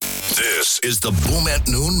This is the Boom at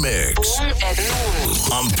Noon Mix. Boom at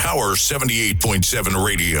Noon. On Power 78.7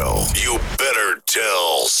 Radio. You better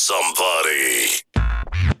tell somebody.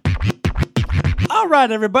 All right,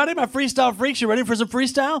 everybody, my freestyle freaks, you ready for some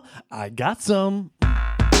freestyle? I got some.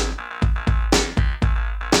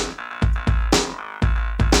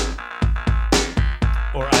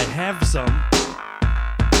 Or I have some.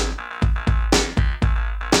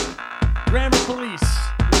 Grammar police.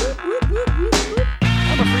 Whoop, whoop, whoop, whoop, whoop.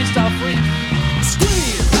 I'm a freestyle freak.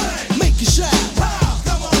 Scream, hey, make you shout. Wow,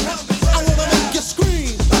 come on, help me. I wanna make you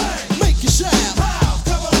scream, hey, make you shout. Wow,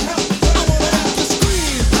 come on, help me. I wanna make you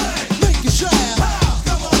scream, hey, make you shout. Wow,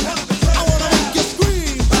 come on, help me. I wanna make you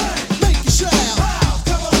scream, hey, make you shout. Wow,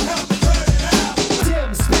 come on, help me.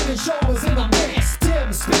 Tim Spinnin Show was in the mix.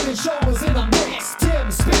 Tim Spinnin Show was in the mix.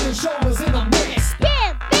 Tim Spinnin Show was in the mix.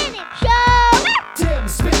 Tim Spinnin Show. Tim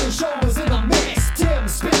Spinnin Show was in the mix. Tim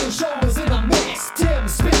Spinnin Show was in the mix. Tim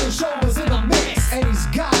Spinnin Show was in the mix. And he's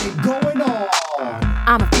got it going on.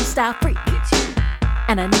 I'm a freestyle freak,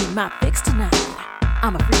 and I need my fix tonight.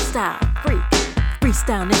 I'm a freestyle freak.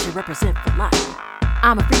 Freestyle Nation represent for life.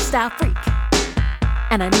 I'm a freestyle freak,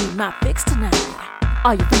 and I need my fix tonight.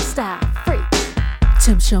 All you freestyle freaks,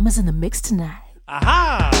 Tim Schommer's in the mix tonight.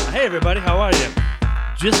 Aha! Hey, everybody, how are you?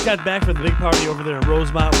 Just got back from the big party over there in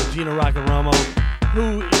Rosemont with Gino Roccaromo,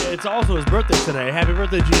 who it's also his birthday today. Happy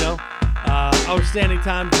birthday, Gino. Outstanding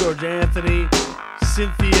time, George Anthony,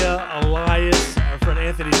 Cynthia, Elias, our friend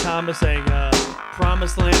Anthony Thomas saying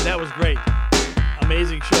Promised Land. That was great.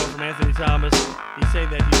 Amazing show from Anthony Thomas. He's saying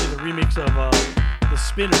that he did a remix of the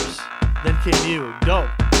Spinners, Then Came You. Dope.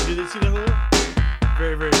 Did you see the Hulu?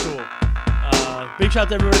 Very, very cool. Big shout out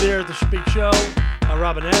to everybody there at the big show.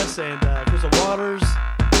 Robin S. and Crystal Waters.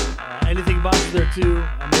 Anything about you there too.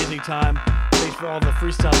 Amazing time. Thanks for all the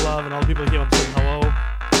freestyle love and all the people that came up and said hello.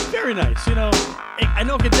 Very nice. You know, I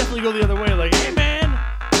know it can definitely go the other way. Like, hey man,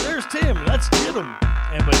 there's Tim. Let's get him.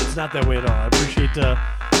 But it's not that way at all. I appreciate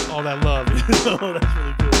all that love. You know, that's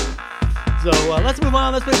really cool. So let's move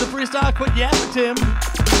on. Let's play the freestyle. Quit yapping, Tim.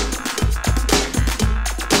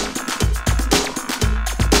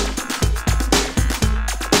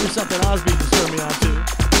 Here's something Osby just turned me on to.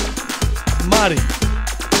 Marty.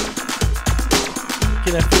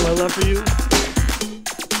 Can I feel my love for you?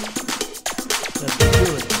 Let's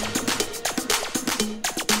do it.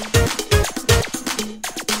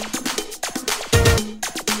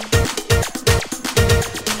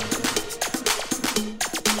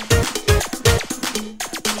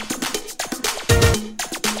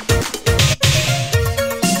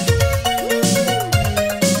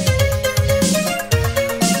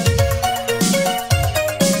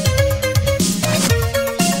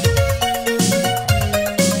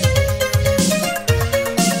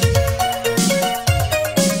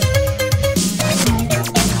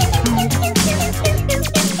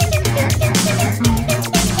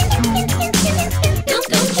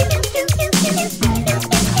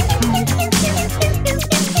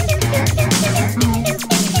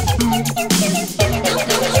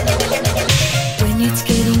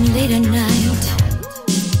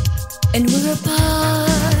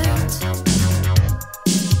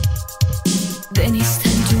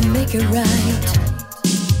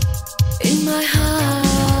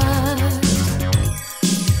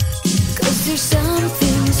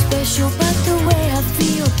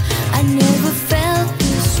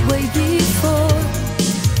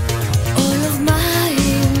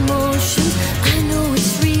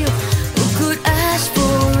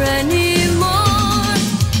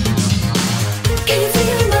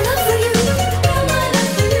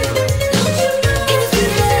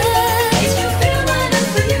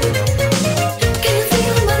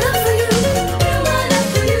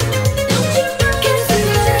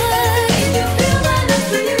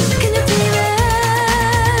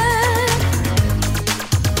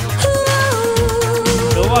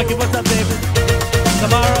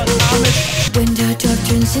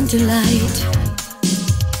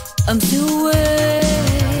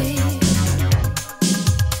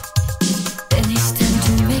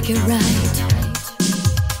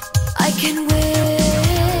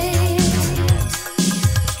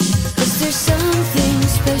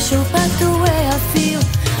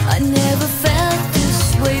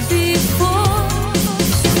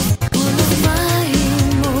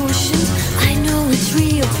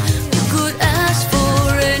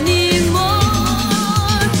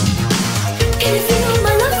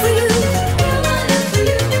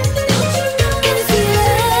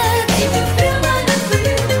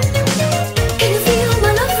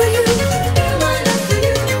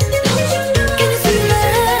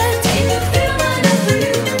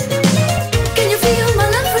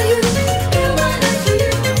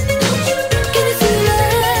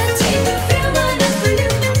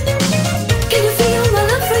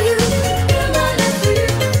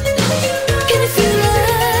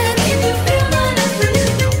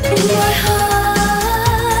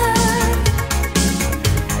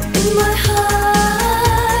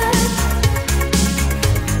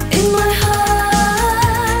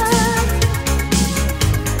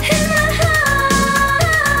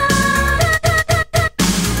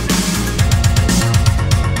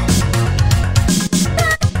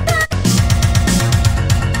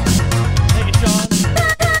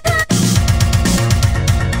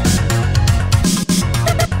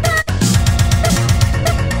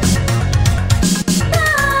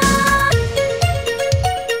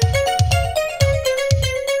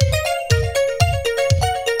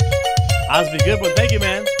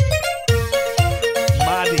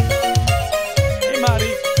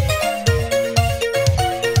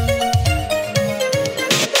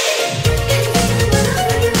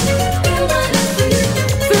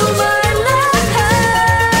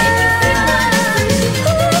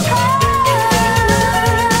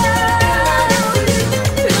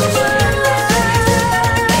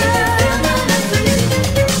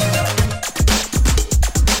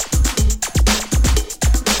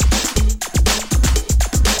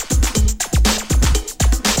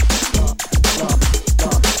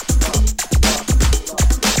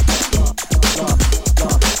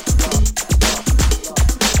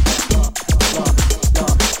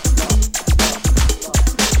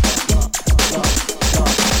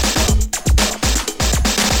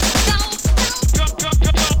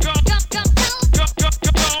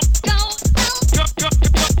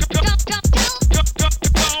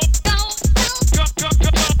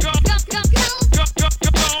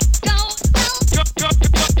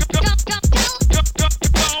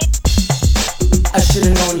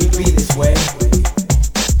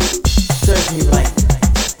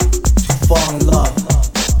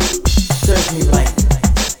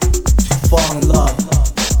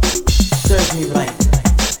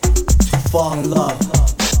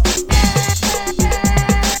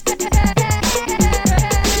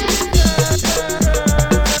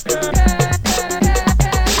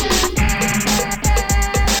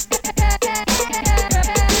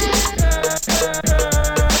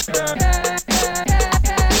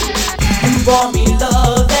 brought me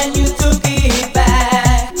love and you took it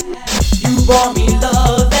back. You brought me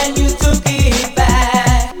love and you took it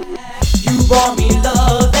back. You brought me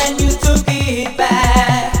love and you took it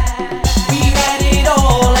back. We had it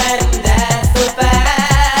all and that's the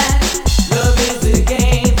fact. Love is a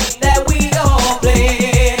game that we all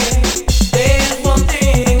play. There's one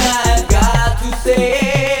thing I've got to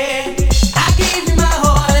say. I gave you my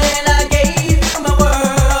heart and I gave you my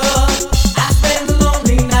world. I spent the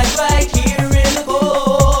lonely nights right here in the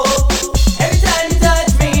cold. Every time you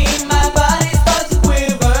touch me, my body starts to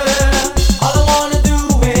quiver. All I wanna do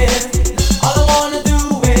is, all I wanna do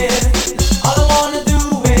is, all I wanna do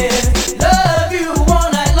is love you all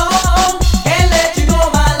night long. Can't let you go,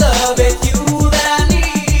 my love. It's you that I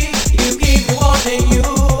need. You keep me wanting you.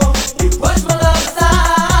 You push my love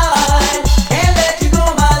aside. Can't let you go,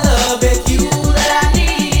 my love. It's you that I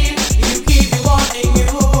need. You keep me wanting you.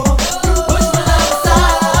 You push my love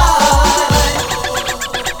aside.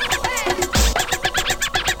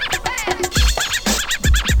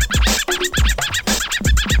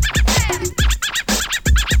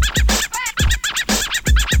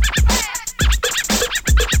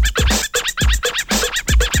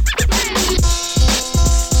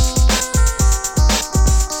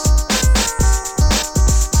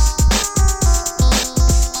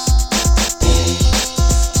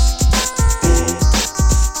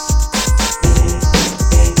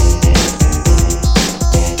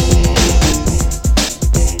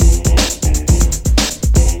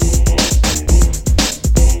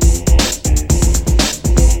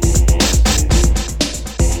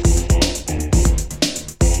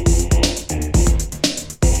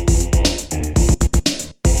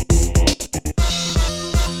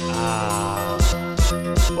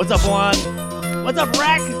 What's up, Juan? What's up,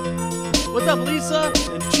 Rack? What's up, Lisa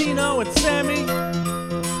and Chino and Sammy?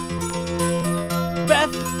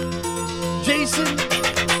 Beth, Jason,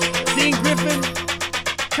 Dean Griffin,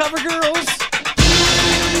 Cover Girls.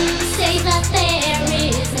 Say that there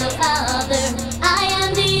is no other. I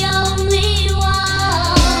am the only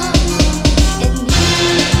one. And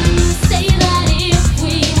you say that if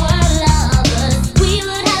we were lovers, we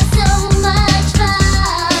would have so much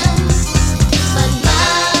fun. But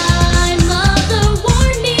my mother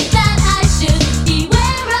warned me that I should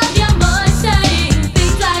beware of your boy saying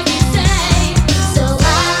things like you say. So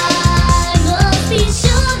I must be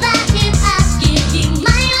sure that if I give you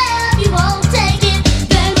my love, you won't take it,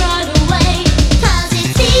 then run away. 'Cause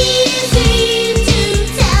it's easy to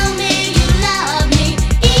tell me you love me,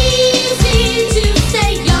 easy to say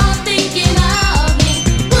you're thinking of me.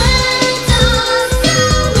 Words are so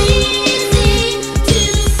easy to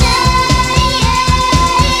say.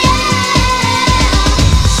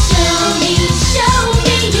 Show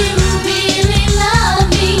me you really love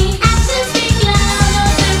me. Actions speak louder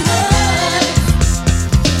than words.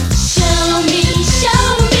 Show me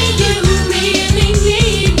you really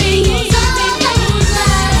need me. All those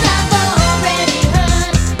lies I've already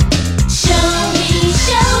heard. Show me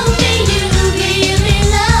you really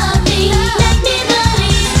love me. Let me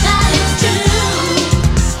believe that it's true.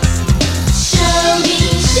 Show me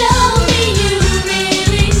you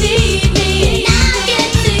really need me. And I'll get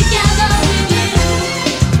together with you.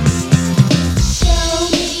 Show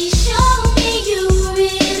me you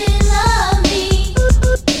really love me.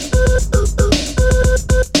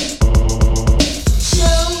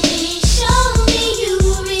 Show me you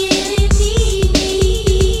really need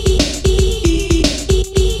me.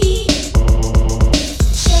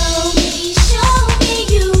 Show me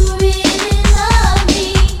you really love me.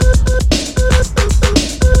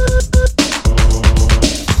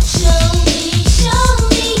 Show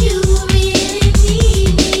me you really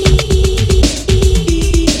need me.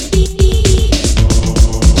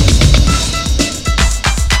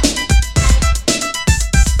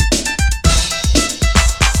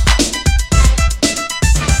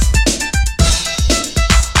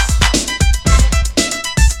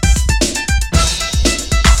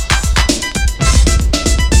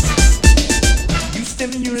 You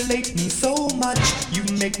stimulate me so much, you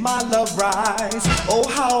make my love rise. Oh,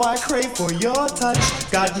 how I crave for your touch,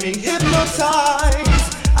 got me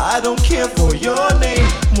hypnotized. I don't care for your name,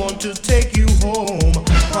 want to take you home.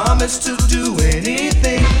 Promise to do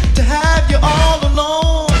anything to have you all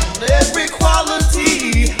alone. Every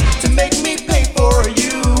quality to make me pay for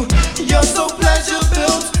you. You're so pleasure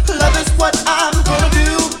built, love is what I'm gonna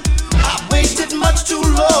do. I've waited much too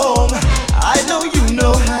long, I know you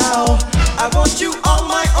know how. I want you on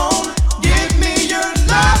my own. Give me your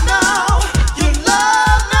love now, your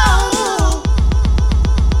love now.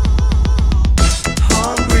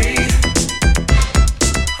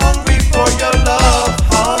 Hungry for your love.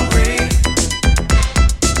 Hungry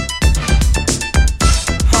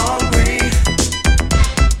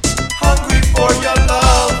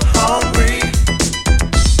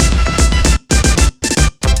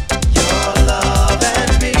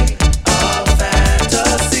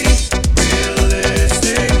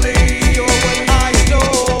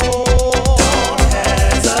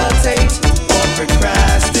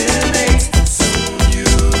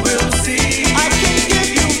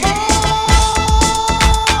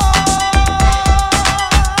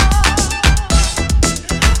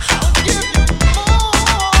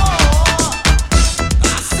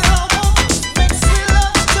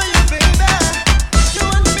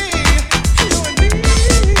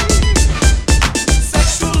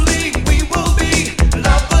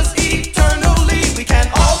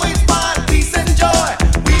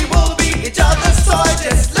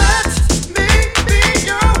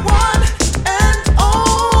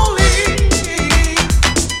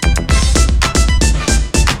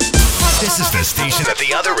station that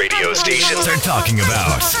the other radio stations are talking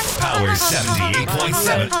about. Power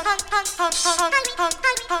 78.7.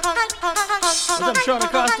 What's up, Sean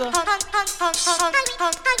Acosta?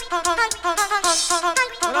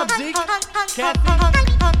 What up, Zeke? Kathy?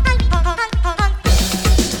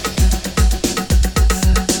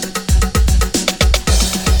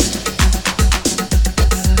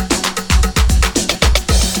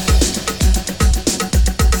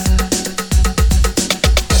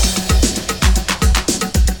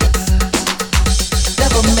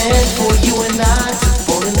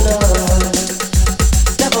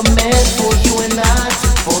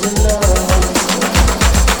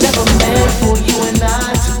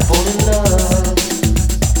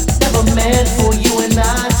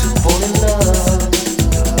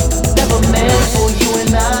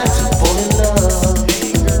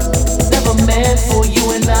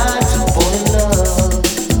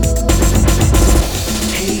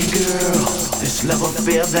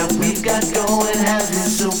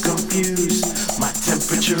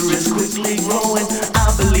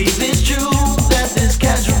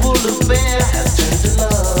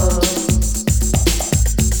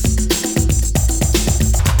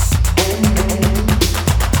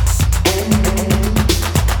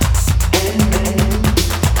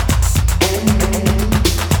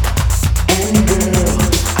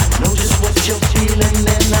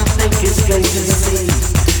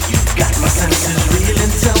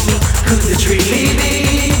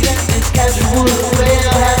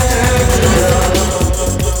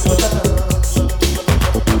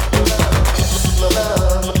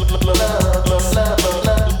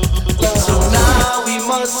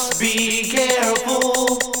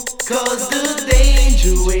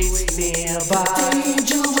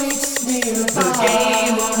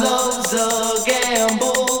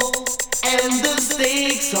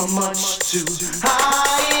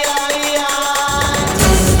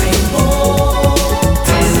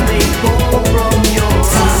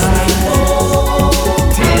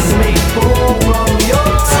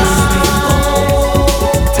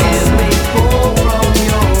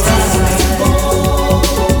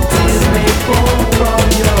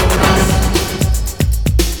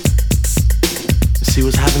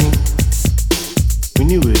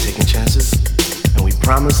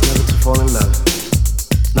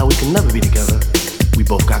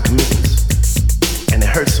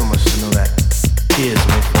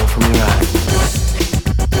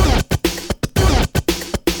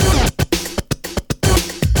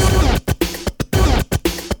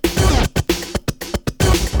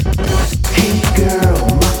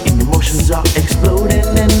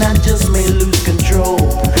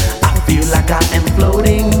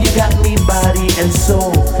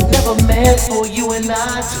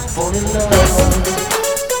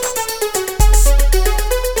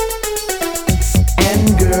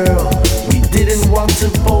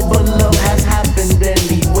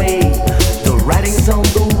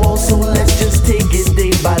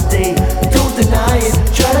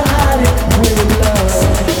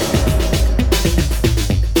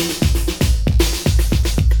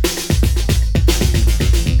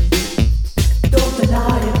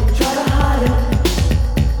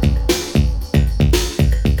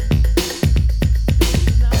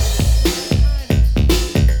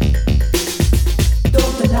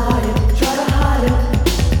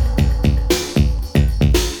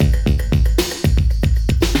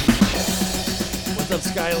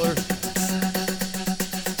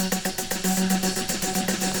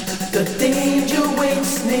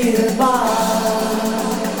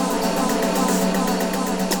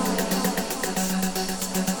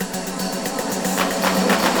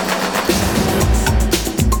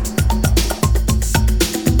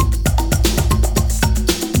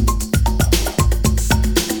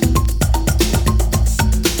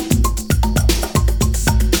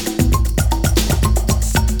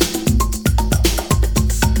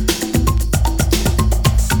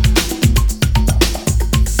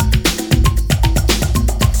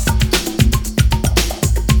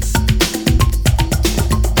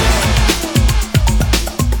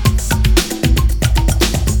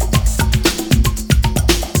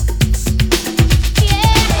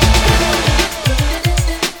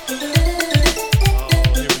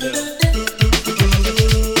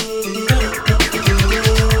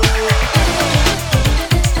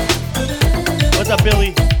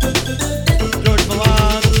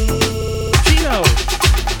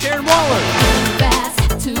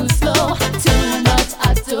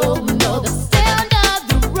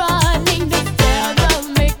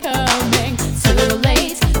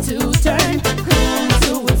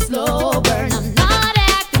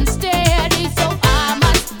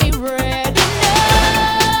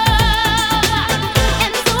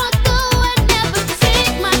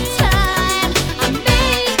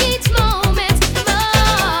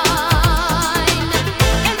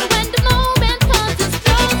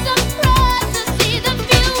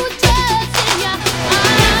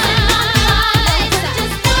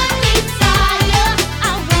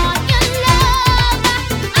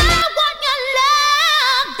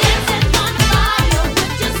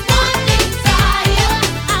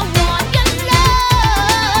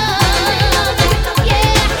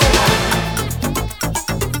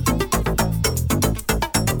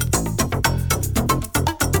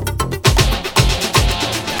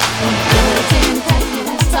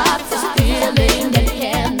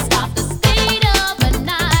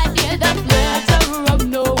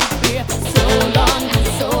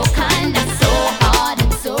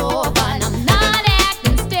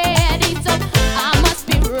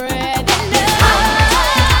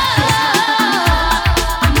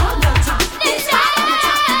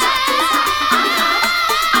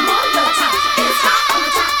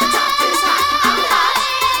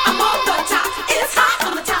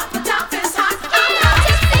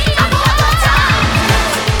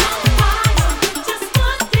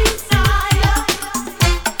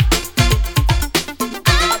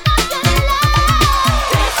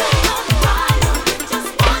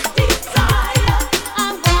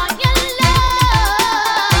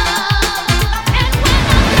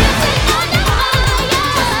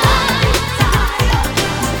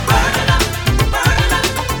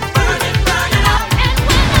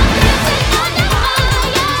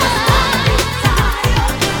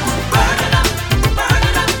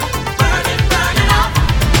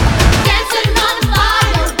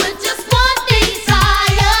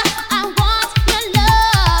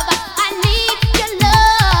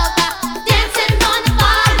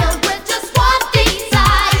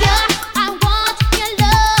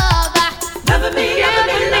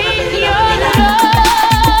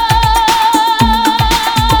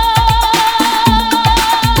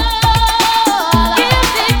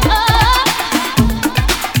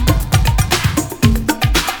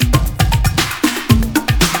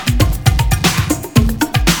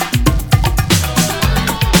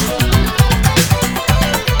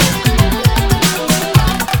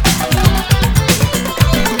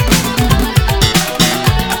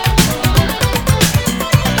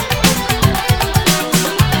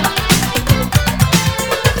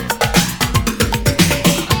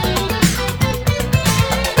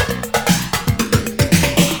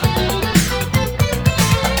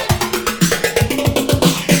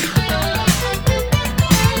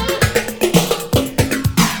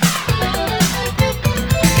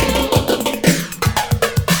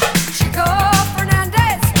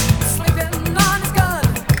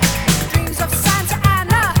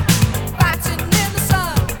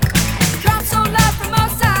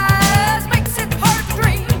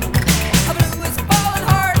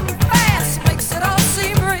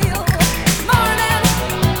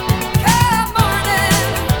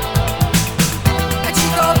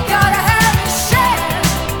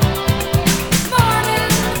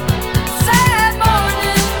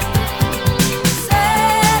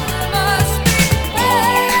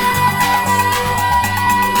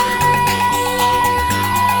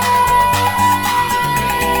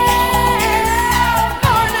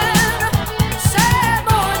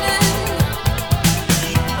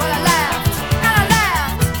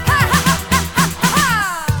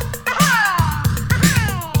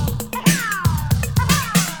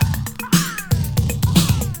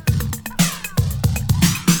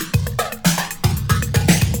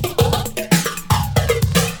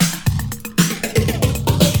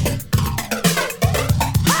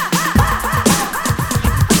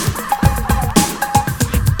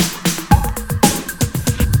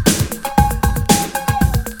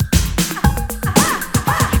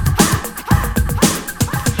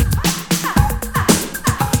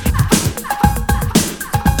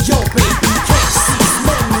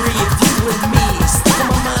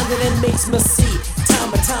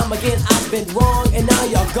 been wrong and now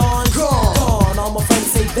you're gone. Gone. All my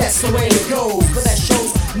friends say that's the way it goes, but that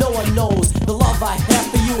shows no one knows the love I have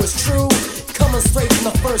for you is true. Coming straight from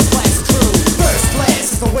the first class crew. First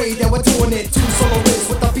class is the way that we're doing it. Two soloists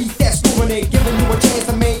with the beat that's doing it, giving you a chance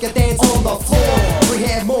to make a dance on the floor. We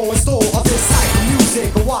have more in store of this type of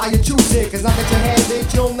music, but why you choose it? Cause now that you have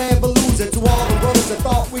it, you'll never lose it. To all the brothers that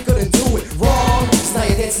thought we couldn't do it wrong, it's now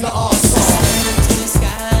you're dancing to our song. To the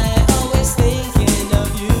sky, always thinking of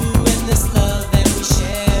you and this love that we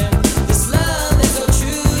share. This love that's so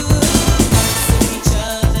true. To each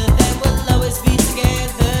other that will always be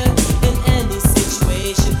together in any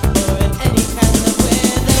situation or in any kind of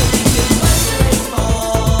weather. We can watch the rain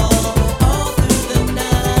fall all through the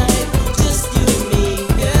night. Just you and me,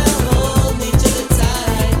 girl, hold each other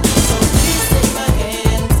tight. So please take my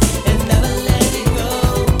hand and never let it go.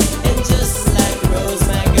 And just like a rose,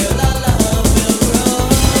 my girl, our love will grow.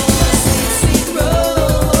 Sweet, sweet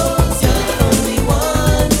rose, you're the only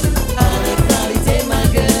one. On a cloudy day, my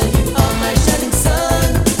girl, you are my shining sun.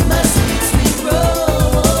 My sweet, sweet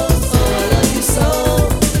rose, oh, I love you so.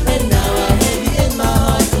 And now I have you in my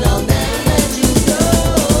heart, and I'll never let you go.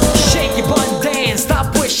 Shake your butt and dance, stop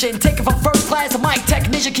wishing. Take it from first class, a mic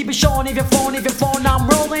technician. Keep it showing, if you're flowing, I'm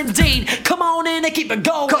rolling dean. Come on in and keep it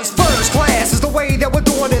going. Cause first class is the way that we're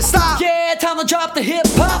doing it. Stop! Yeah, time to drop the hip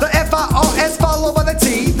hop. The FIRS followed by the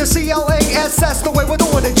T, the CLASS, the way we're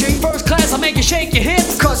doing it, G. First class, I'll make you shake your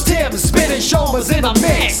hips. Cause Tim's spinning Schommer's in a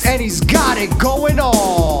mix, and he's got it going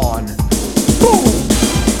on. Boom!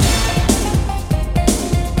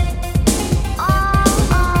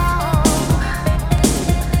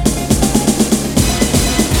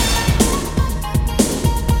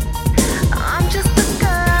 I'm just a girl.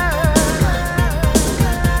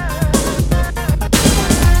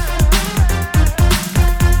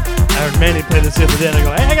 I heard Manny play this the other day, and I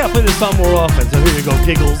go, hey, I gotta play this song more often. So here we go,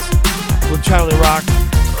 Giggles with Charlie Rock.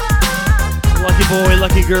 Lucky boy,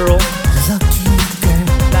 lucky girl.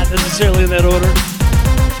 Not necessarily in that order.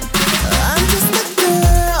 I'm just a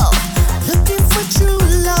girl looking for true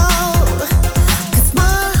love. 'Cause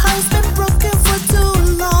my heart's been broken for too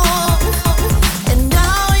long. And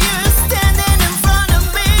now you're standing in front of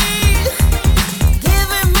me,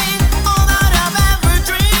 giving me all that I've ever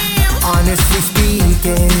dreamed. Honestly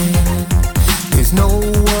speaking, there's no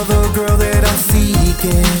other girl that I'm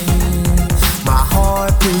seeking. My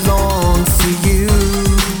heart belongs to you.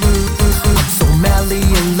 I'm so madly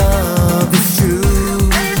in love, it's true.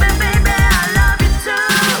 Baby, baby, I love you too.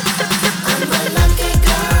 I'm a lucky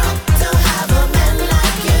girl to have a man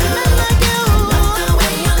like you. Love the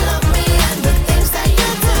way you love me and the things that you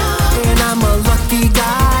do. And I'm a lucky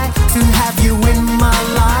guy to have you in my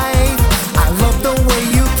life. I love the way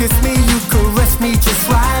you kiss me, you caress me just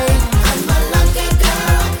right. I'm a lucky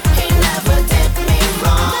girl, he never did me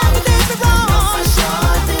wrong. Know for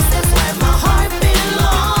sure this is where my heart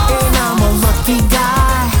belongs. And I'm a lucky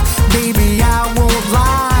guy, baby, I won't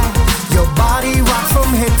lie. Your body rocks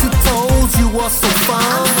from head to toes, you are so I'm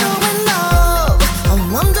fun. so in love, a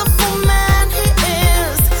wonderful man he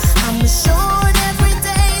is. I'm assured every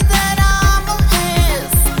day that I'm all his.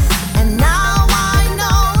 And now I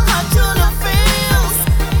know how true love feels.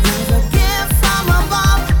 You're a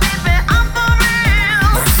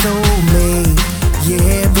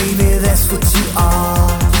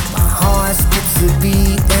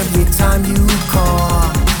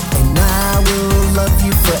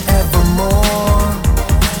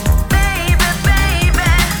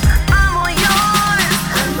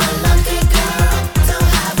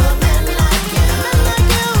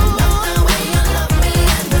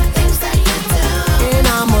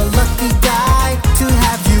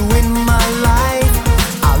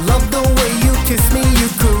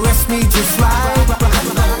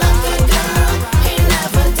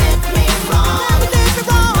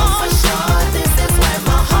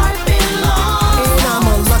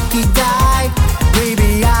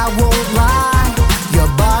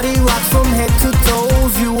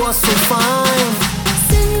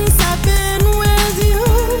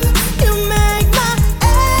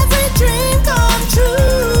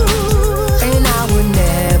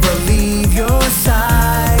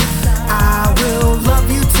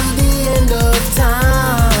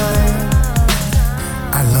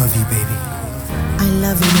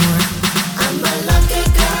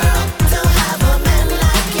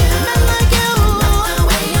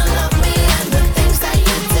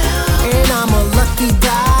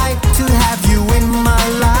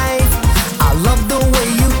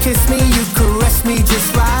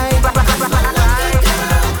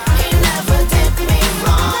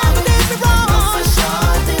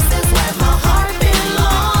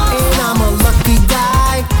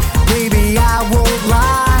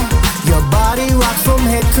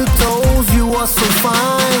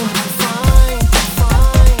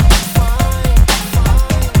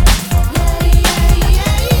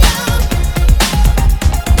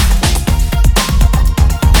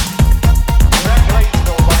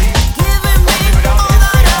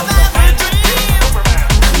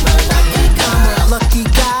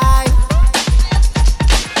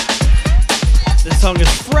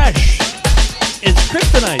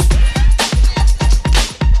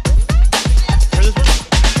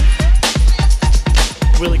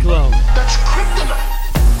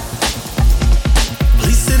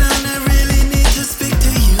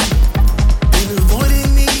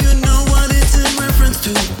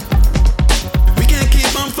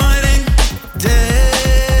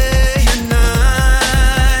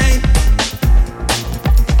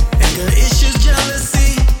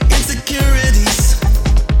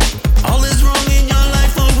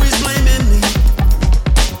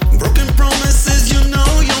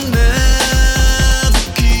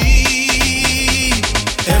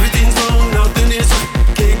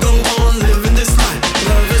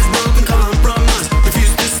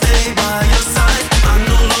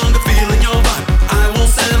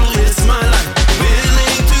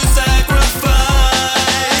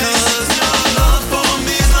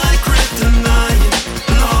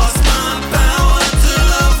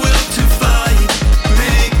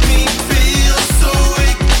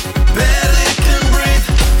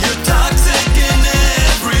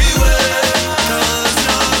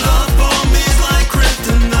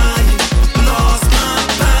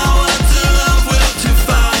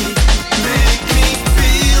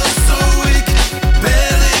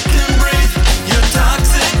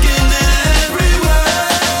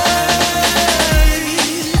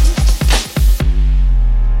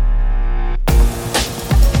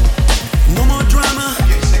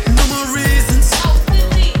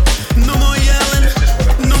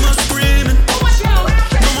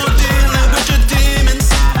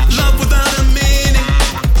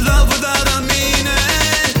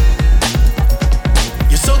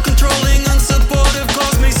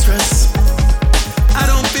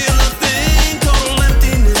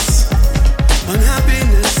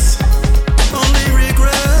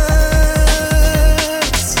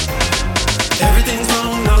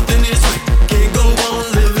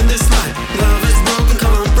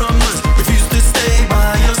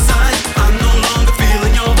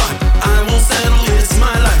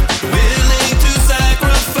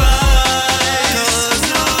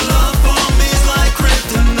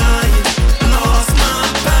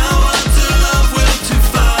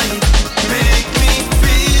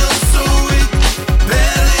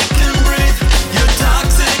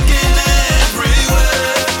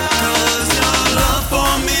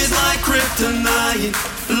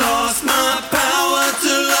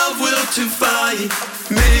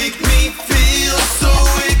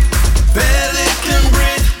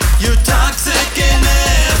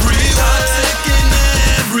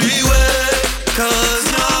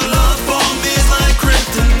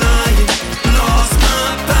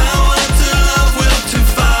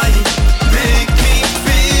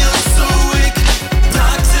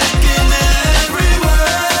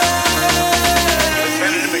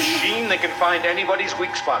find anybody's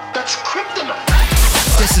weak spot. That's kryptonite.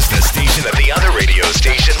 This is the station that the other radio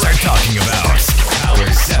stations are talking about. Power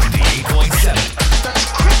 78.7. That's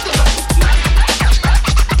kryptonite. That's fresh.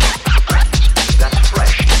 That's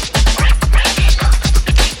kryptonite.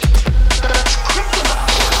 That's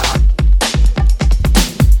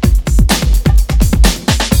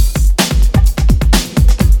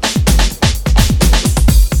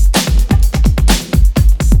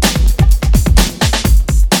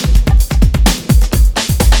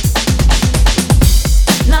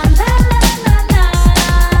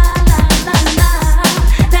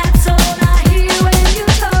all I hear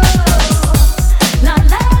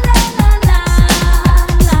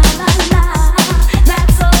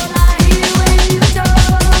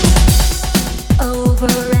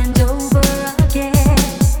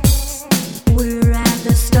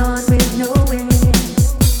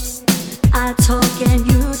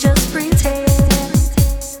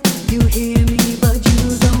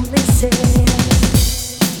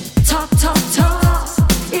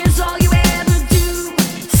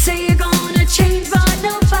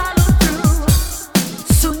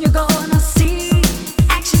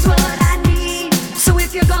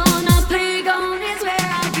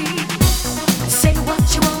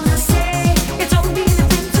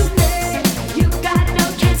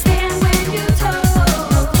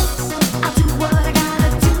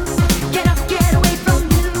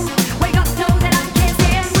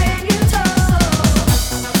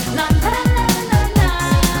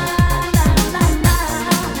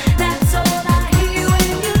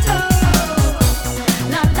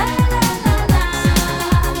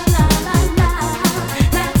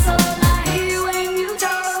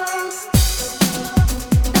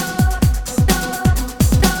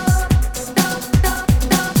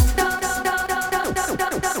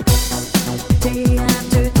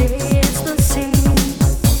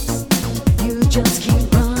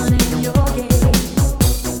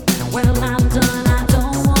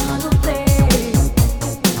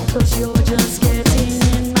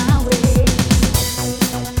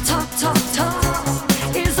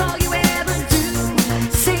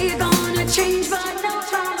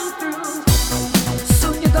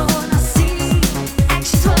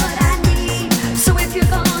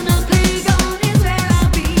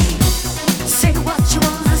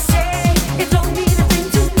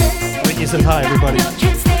when you said hi, everybody.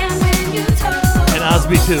 And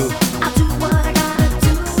Osby, too.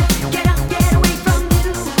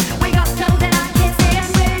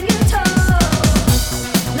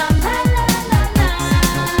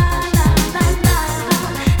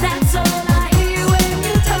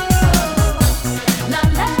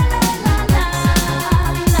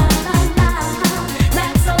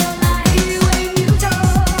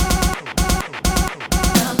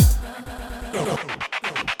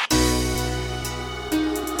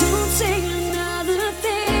 Don't say another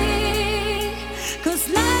thing.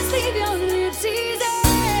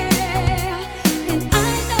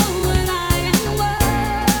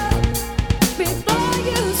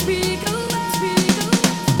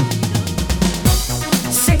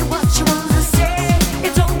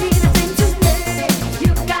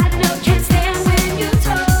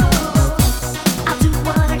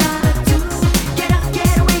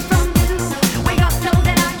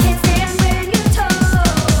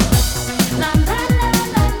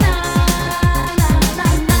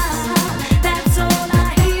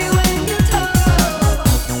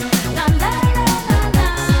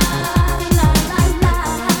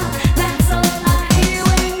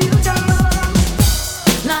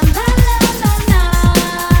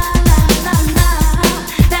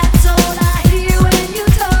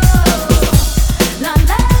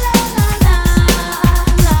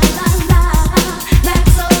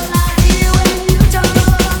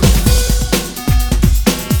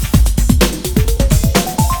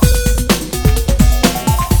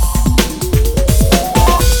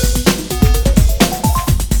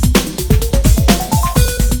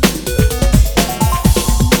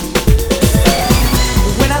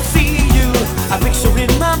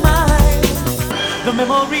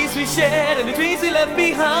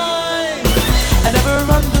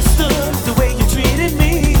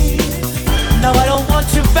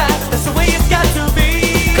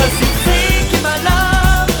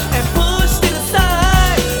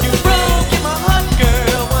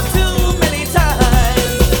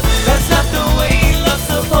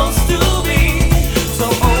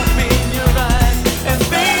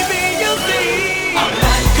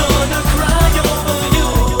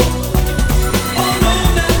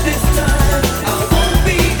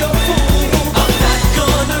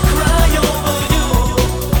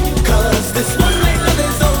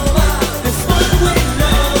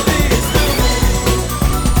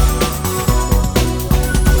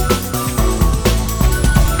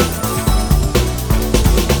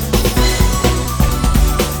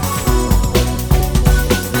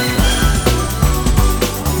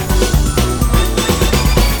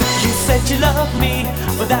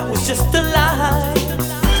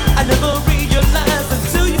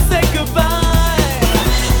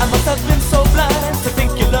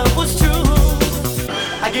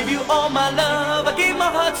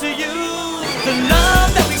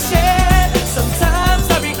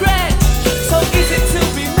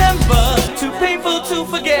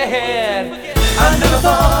 forget. I never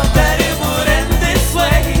thought that it would end this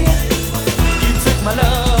way. You took my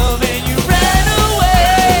love and you ran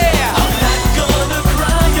away. I'm not gonna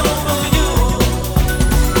cry over you.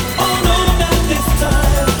 Oh no, not this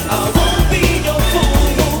time. I won't be your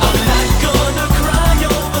fool. I'm not gonna cry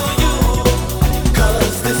over you.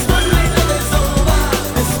 'Cause this one we love is over.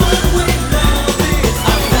 This one we love is.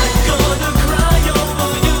 I'm not gonna cry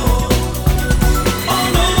over you. Oh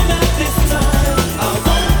no, not this time. I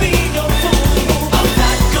won't be your fool. I'm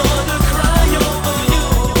not gonna cry over you.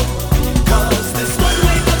 'Cause this one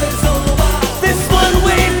we love is over. This one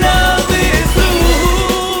we love is through.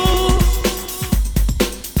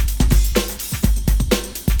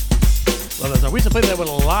 Love that song. We used to play that one a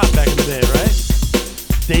lot back in the day, right?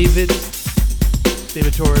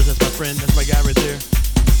 David Torres, that's my friend. That's my guy right there.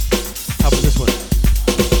 How about this one?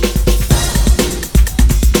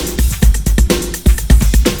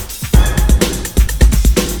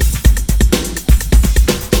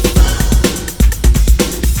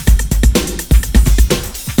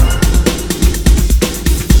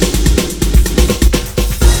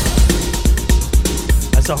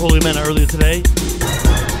 I saw Holy Man earlier today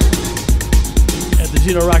at the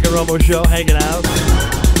Gino Rock and Romo show, hanging out.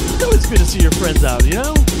 It's always good to see your friends out, you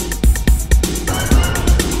know?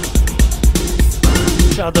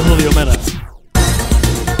 Shout out to Julio Mena.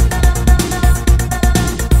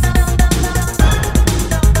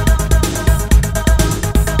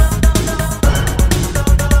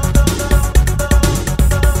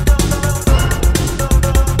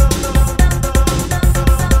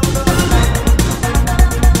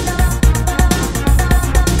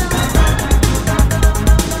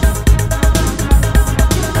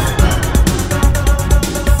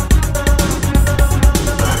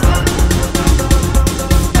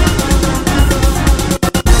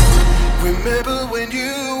 Remember when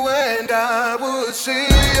you and I would say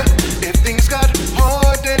if things got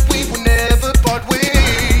hard that we would never part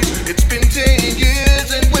ways. It's been 10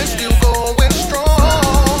 years and we're still going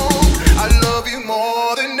strong. I love you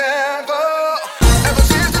more than ever. Ever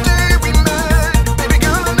since the day we met, baby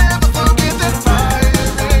girl, I'll never forget that fire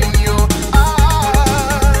in your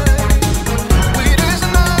eyes. We danced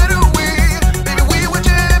the night away, baby, we were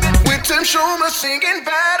jamming with Tim Schommer singing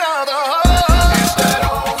Bad of the Heart. It's that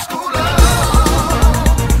old school love.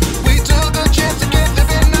 We took a chance to get there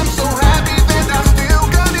and I'm so happy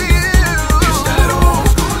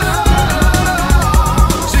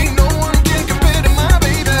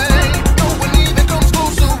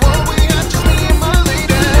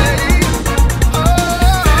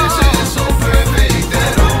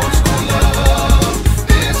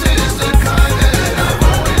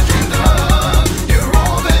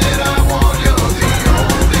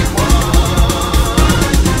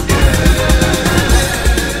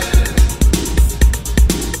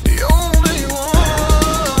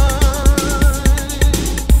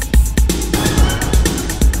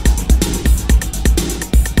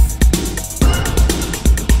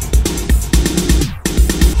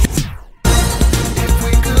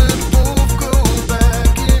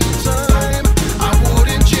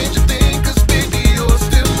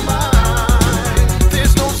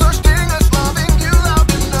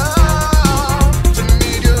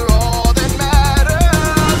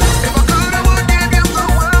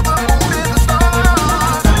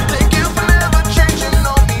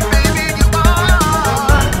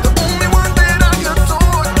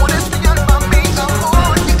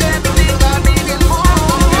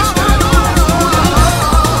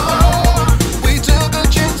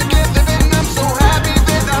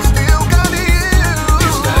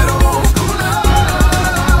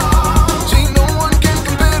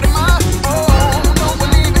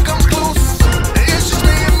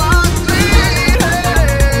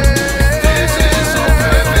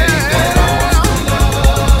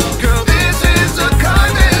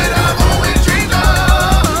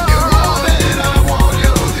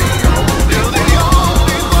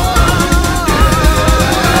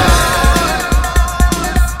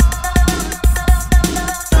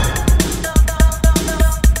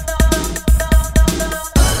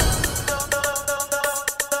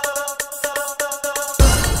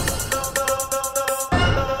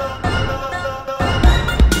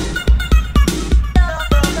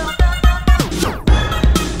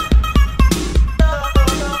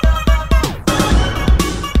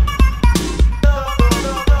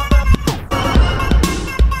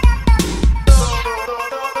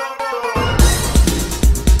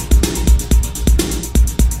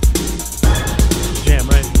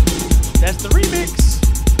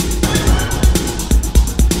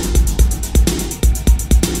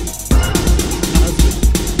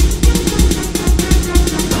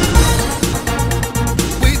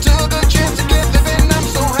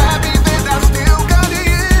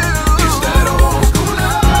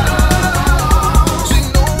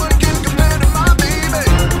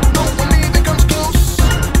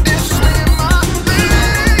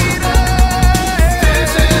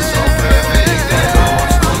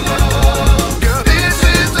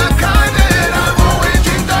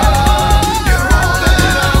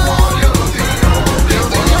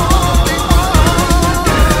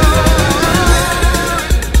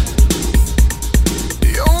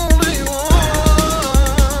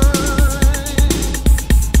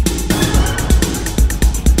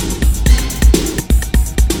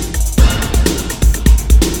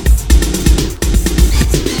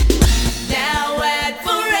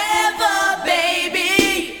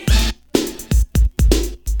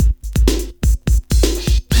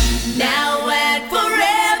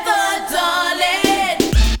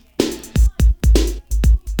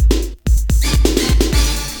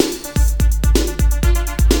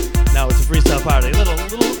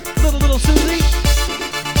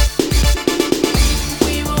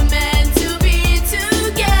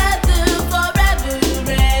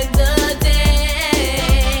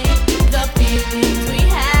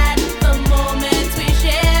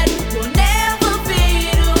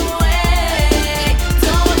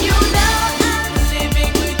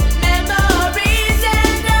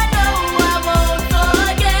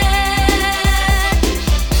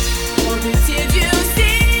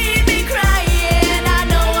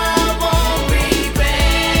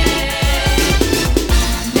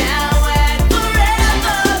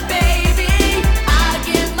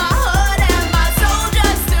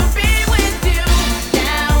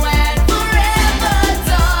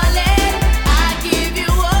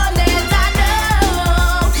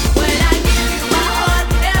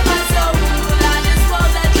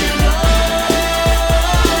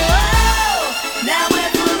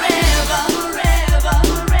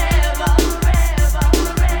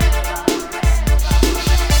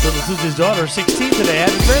his daughter 16 today.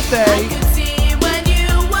 Happy birthday!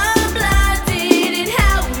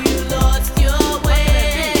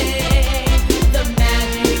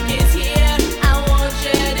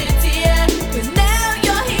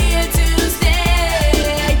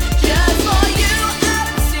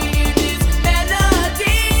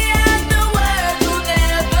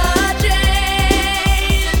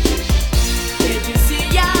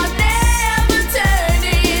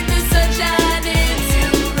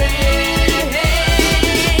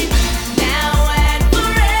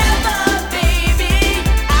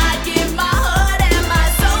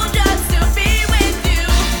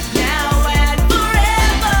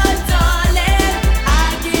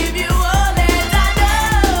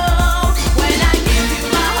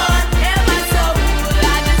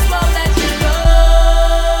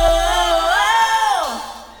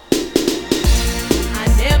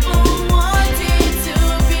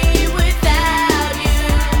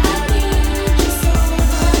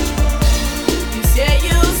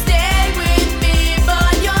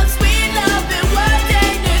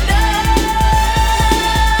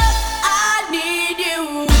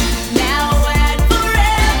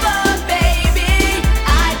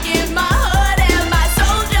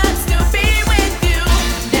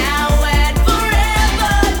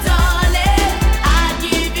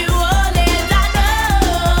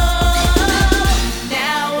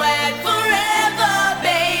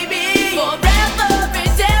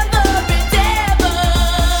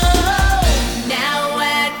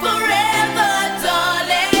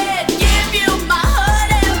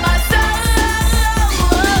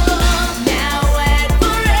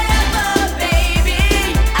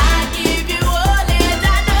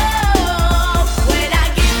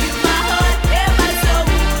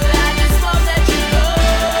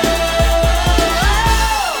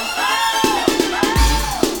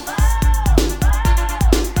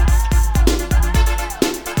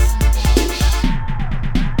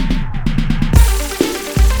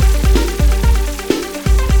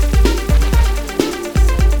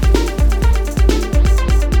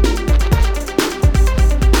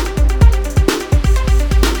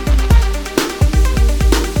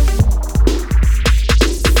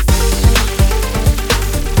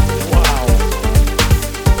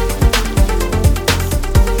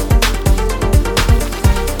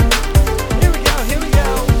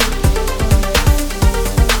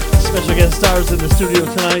 In the studio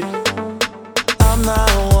tonight. I'm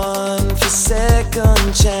not one for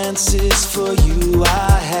second chances. For you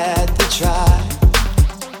I had to try.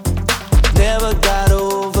 Never got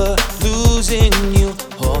over losing you,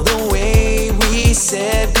 or the way we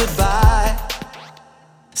said goodbye.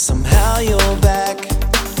 Somehow you're back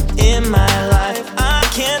in my life. I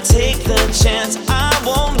can't take the chance. I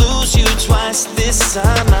won't lose you twice. This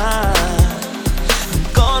time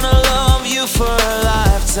I'm gonna love you for a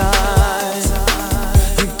lifetime.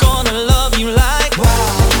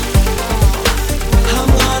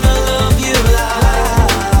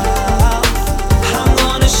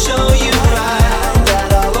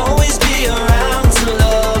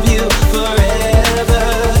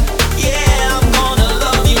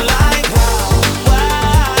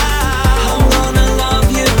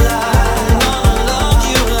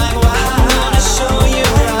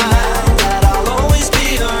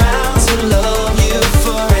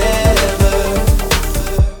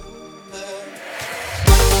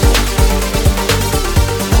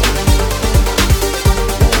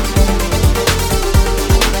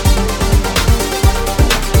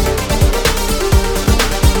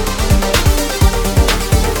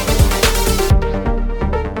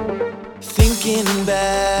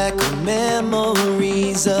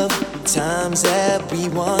 Times that we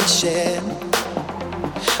once shared,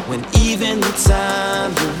 when even the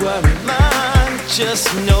time you were mine,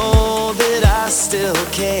 just know that I still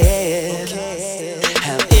care.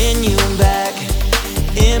 Having you back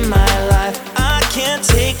in my life, I can't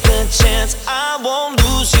take the chance. I won't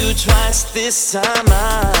lose you twice. This time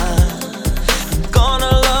I'm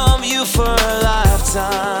gonna love you for a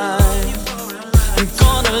lifetime. I'm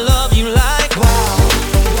gonna love you like wow.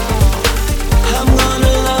 I'm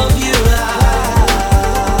gonna love you like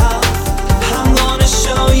I'm gonna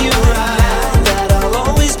show you right that I'll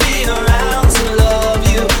always be around to love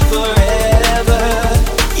you forever.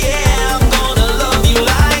 Yeah, I'm gonna love you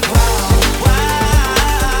like wow,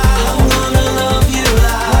 wow. I'm gonna love you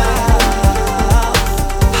like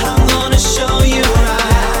I'm gonna show you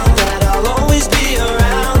right that I'll always be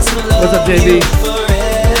around to love you. What's up, JB?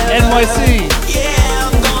 NYC.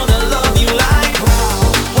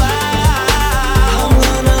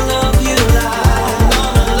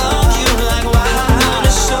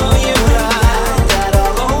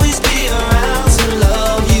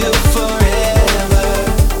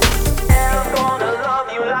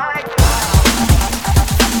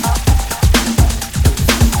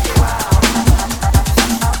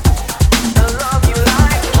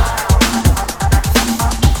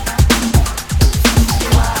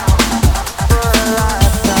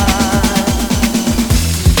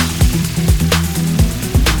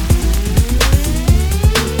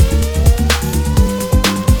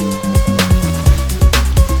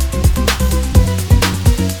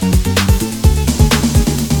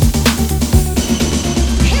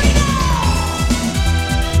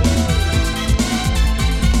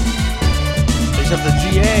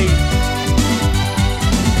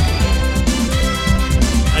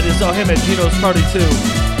 him at Gino's party too.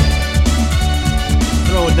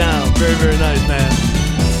 Throw it down. Very, very nice, man.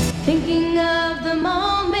 Thinking of the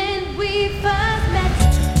moment we first met,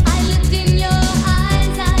 I looked in your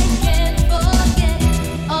eyes, I can't forget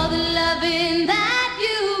all the loving that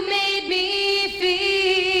you made me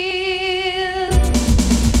feel.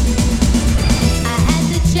 I had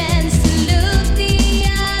the chance to look the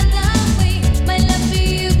other way. My love for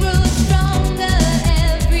you grows stronger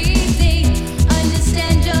every day.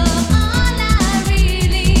 Understand you're all I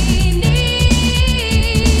really need.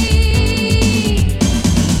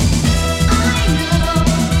 I know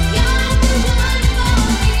you're the one for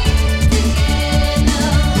me. Together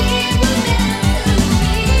we were meant to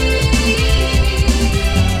be.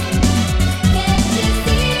 Can't you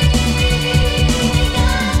see?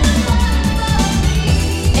 You're the one for me.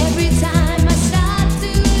 Every time I start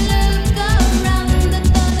to look around, the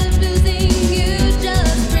thought of losing you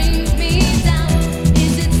just brings me down.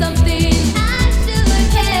 Is it something I should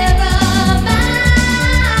care about?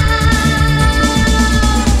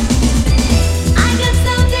 I got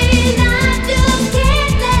something I just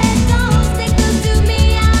can't let go. Stay close to me,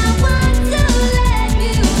 I want to let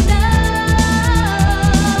you know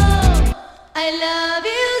I love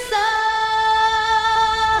you so.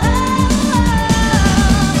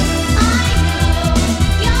 I know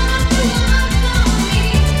you're the one for me.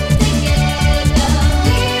 Together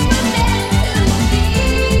we were meant to be.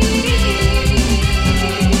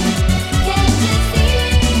 Can't you see?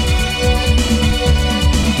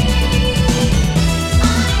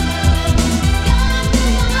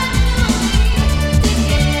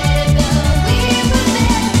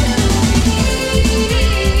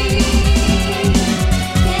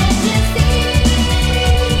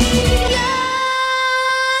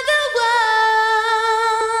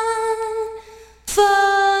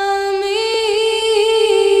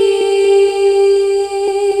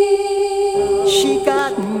 She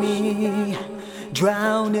got me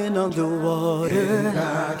drowning underwater.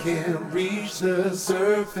 I can't reach the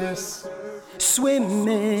surface.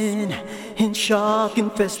 Swimming in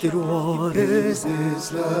shark-infested waters. Is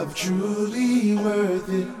this love truly worth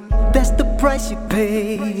it? That's the price you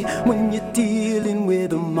pay when you're dealing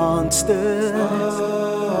with a monster.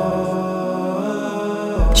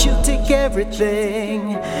 She'll take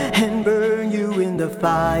everything and burn you in the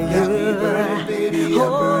fire. Got me burning, baby, I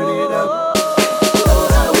burn it up.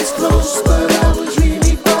 Thought I was close, but I was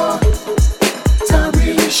really far. Time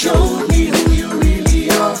really showed me who you really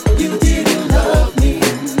are. You didn't love me.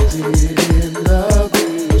 You didn't love me.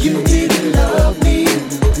 You didn't love me.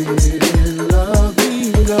 You didn't love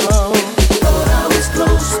me, no. Thought I was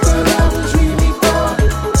close, but I was really far.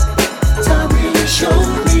 Time really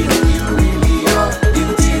showed me who you really are. You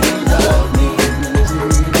didn't love me. You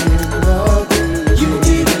didn't love me. You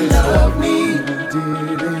didn't love me. You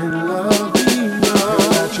didn't love me, no.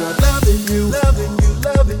 Girl, I tried loving you, loving you,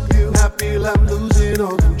 loving you. I feel I'm losing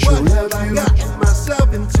all control of you. Got myself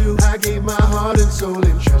into. I gave my heart and soul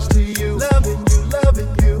and trust to you. Loving you,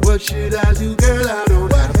 loving you. What should I do, girl? I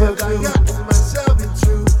don't have a clue. Got myself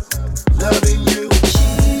into loving you.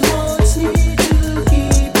 She wants me to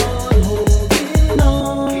keep on holding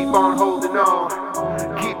on. Keep on holding on.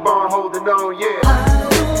 Keep on holding on, yeah. I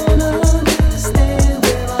don't understand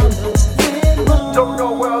where our love went wrong. Don't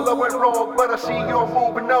know where I went wrong, but I see you're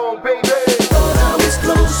moving on, baby. Thought I was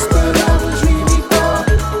close, but I was really far.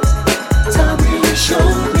 Time really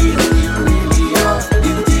showed me who you really are.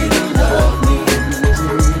 You didn't love me. You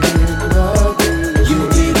didn't love me. You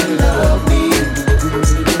didn't love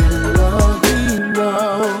me, no.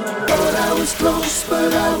 Thought I was close,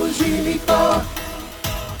 but I was really far.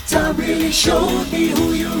 Time really showed me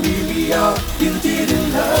who you really are. You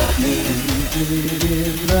didn't love me. You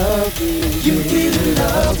didn't love me. You didn't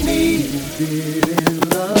love me. You didn't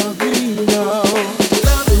love me, no.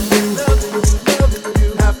 Loving you, loving you, loving you.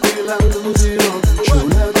 I feel I'm losing all control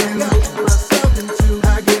of you. Got myself into. I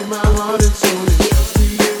gave my heart and soul and trust to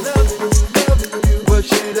you. Loving you, loving you. What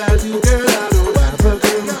should I do, girl? I don't have a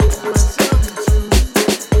clue. Got myself into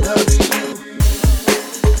loving you.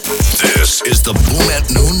 This is the Boom at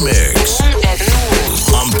Noon Mix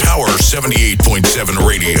on Power 78.7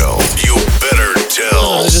 Radio. You better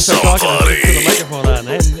tell They just start talking and somebody. put the microphone on,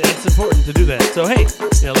 and it's important to do that. So hey,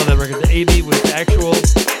 I love that record. The 80 with the actual.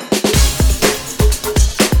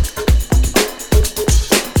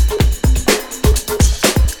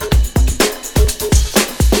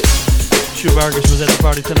 Shoe Vargas was at the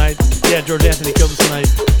party tonight. Yeah, George Anthony killed us tonight.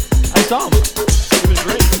 I saw him. He was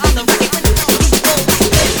great.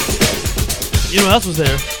 You know who else was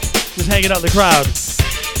there? Just hanging out in the crowd.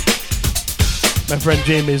 My friend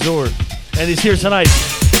Jay Mazur. And he's here tonight.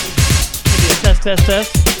 Give me a test.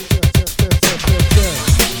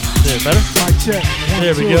 There, better? Mic check.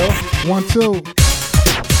 There we go. 1, 2.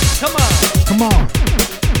 Come on. Come on.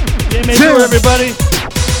 Game over, everybody.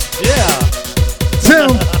 Yeah. Tim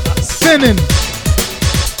Spinnin.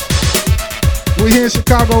 We here in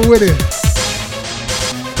Chicago with it.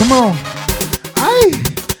 Come on. Aye.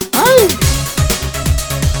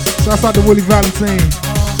 Shouts out to Willie Valentine.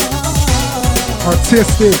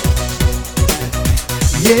 Artistic.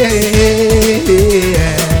 Yeah.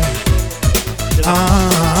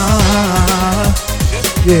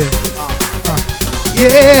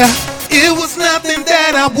 Yeah. It was nothing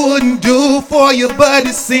that I wouldn't do for you, but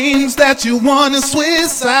it seems that you wanna switch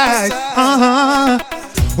sides.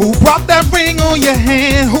 Who brought that ring on your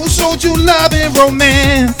hand? Who showed you love and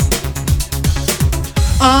romance?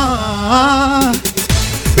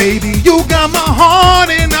 Baby, you got my heart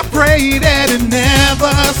and I pray that it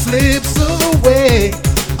never slips away.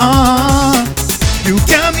 You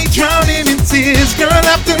got me drowning in tears, girl,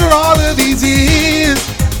 after all of these years.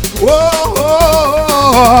 Whoa,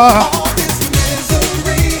 all this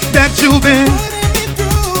misery that you've been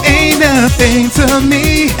ain't nothing to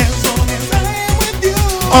me. As long as I am with you.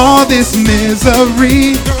 All this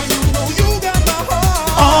misery, girl, you know you got my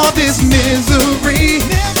heart. All this misery,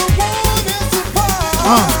 never want us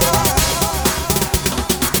apart.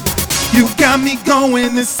 You got me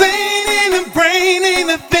going insane in the brain, and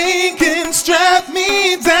the thinking strap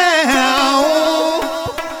me down.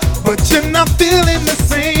 But you're not feeling the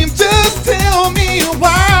same, just tell me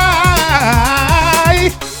why.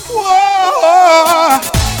 Whoa,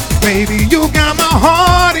 baby, you got my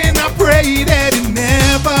heart and I pray that it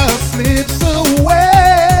never slips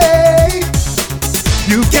away.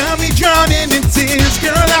 You got me drowning in tears,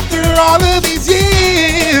 girl, after all of these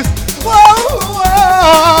years. Whoa,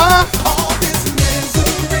 all this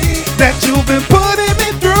misery that you've been putting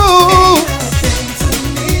me through.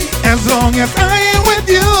 As long as I am with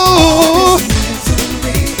you,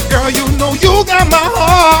 girl, you know you got my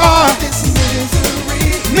heart.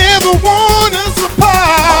 Never want us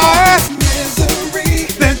apart.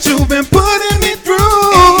 That you've been putting me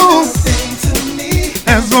through.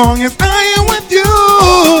 As long as I am with you,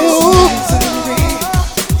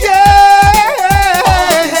 yeah.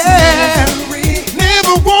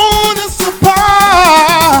 Never want us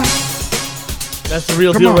apart. That's the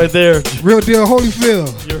real deal right there. Real deal,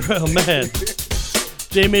 Holyfield. You're a real man.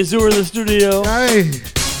 J. Mazur in the studio. Hey.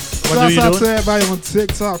 What Shouts out doing? to everybody on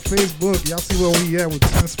TikTok, Facebook. Y'all see where we at with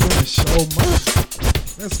Tim Spinnin Schommer.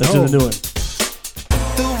 Let's go. do the new one.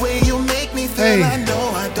 The way you make me feel, I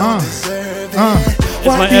know I don't deserve it. It's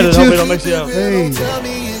my edit. Hope it don't mix you up. Hey.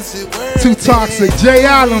 Too toxic. Jay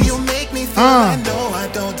Adams.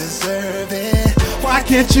 Why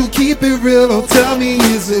can't you keep it real? Oh, tell me,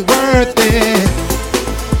 is it worth it?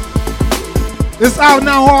 It's out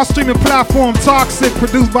now on all streaming platform. Toxic,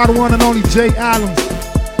 produced by the one and only Jay Adams.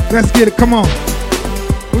 Let's get it. Come on.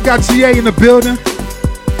 We got GA in the building.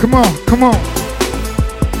 Come on. Come on.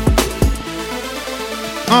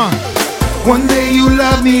 One day you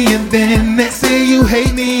love me and then next day you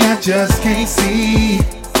hate me. I just can't see.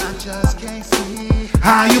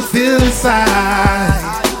 How you feel inside.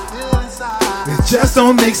 It just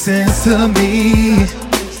don't make sense to me.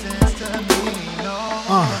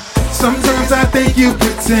 Sometimes I think you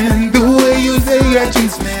pretend the way you say that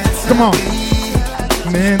you's meant to Come on. be.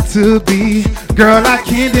 Meant to be. Girl, I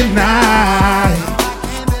can't deny.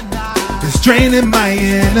 It's draining my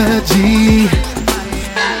energy.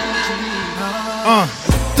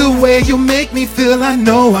 The way you make me feel, I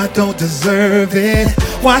know I don't deserve it.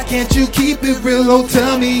 Why can't you keep it real? Oh,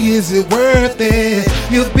 tell me, is it worth it?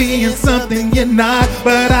 You're being something you're not,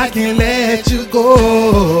 but I can't let you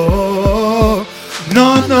go.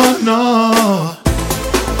 No, no, no.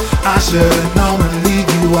 I should've known to leave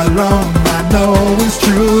you alone. I know it's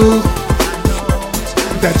true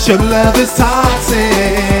that your love is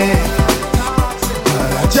toxic,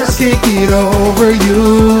 but I just can't get over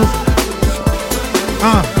you.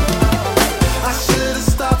 I should've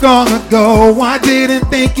stopped long ago. I didn't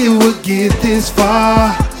think it would get this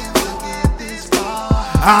far.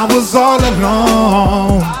 I was all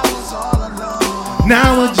alone.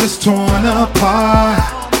 Now we're just torn apart.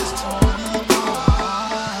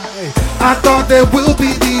 I thought there will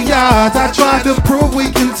be the odds. I tried to prove we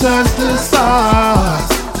can touch the stars.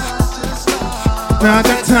 Now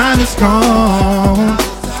that time is gone,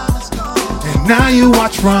 and now you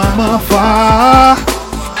watch from afar.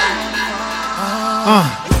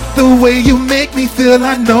 The way you make me feel,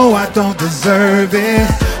 I know I don't deserve it.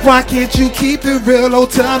 Why can't you keep it real? Oh,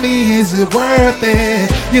 tell me, is it worth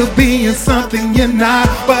it? You're being something you're not,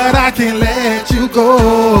 but I can't let you go.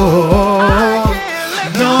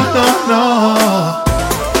 no.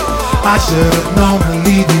 I should have known to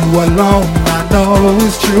leave you alone. I know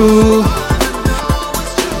it's true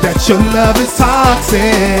that your love is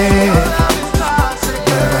toxic,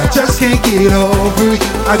 but I just can't get over you.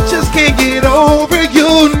 I just can't get over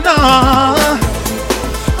you, nah.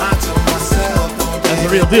 That's the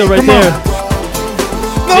real deal right there.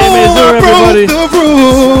 No, I broke the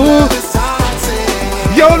rules.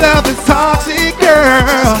 Your love is toxic,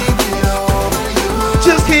 girl.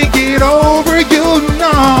 Just can't get over you,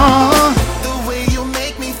 nah.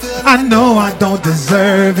 I know I don't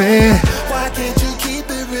deserve it.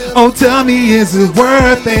 Oh, tell me, is it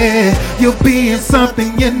worth it? You're being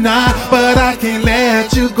something you're not, but I can't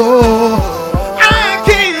let you go. I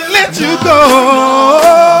can't let you go.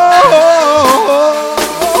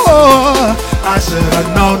 I should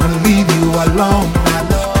have known to leave you alone.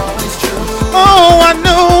 Oh, I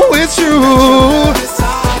know it's true.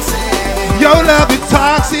 Your love is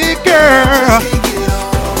toxic, girl.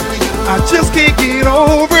 I just can't get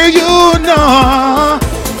over you, no.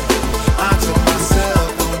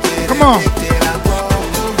 Come on.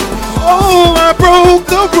 Oh, I broke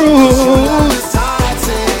the rules.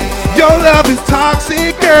 Your love is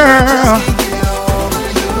toxic, girl.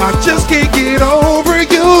 I just can't get over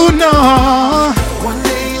you, no.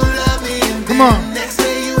 Come on.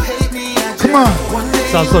 Come on.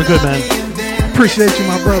 Sounds so good, man. Appreciate you,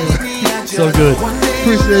 my brother. So good.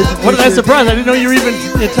 Appreciate you. What a nice surprise. I didn't know you were even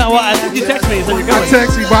in town. Well, I think you texted me and said you're going. I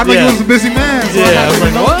texted you, but I know you was a busy man. So I was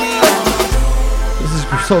like, what? This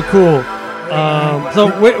is so cool. So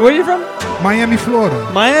where are you from? Miami,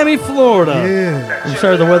 Florida. Miami, Florida. Yeah. I'm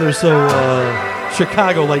sorry the weather's so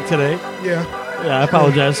Chicago-like today. Yeah. Yeah, I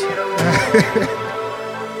apologize.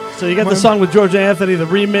 So you got the song with George Anthony, the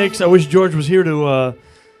remix. I wish George was here to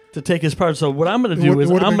take his part. So what I'm going to do is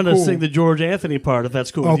I'm going to sing the George Anthony part, if that's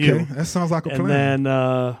cool with you. Okay, that sounds like a plan. And then,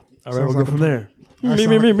 all right, we'll go from there.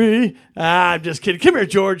 Me. I'm just kidding. Come here,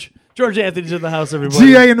 George. George Anthony's in the house, everybody.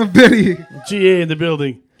 GA in the building. GA in the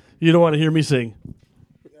building. You don't want to hear me sing.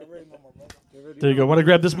 There you go. Want to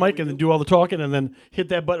grab this mic and then do all the talking and then hit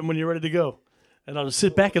that button when you're ready to go. And I'll just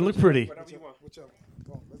sit back and look pretty. Whatever you want.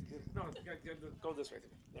 No, go this way.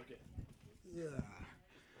 Okay. Yeah.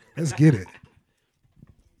 Let's get it.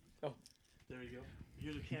 Oh, there you go.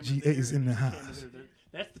 Here's the camera. GA is in the house.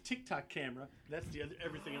 That's the TikTok camera. That's the other,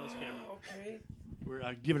 everything else camera. Okay.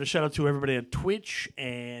 We're giving a shout out to everybody on Twitch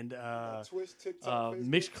and Twitch, TikTok,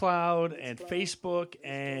 Mixcloud and Facebook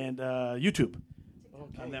and YouTube.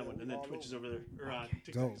 Okay. On that one, and then Twitch is over there. Or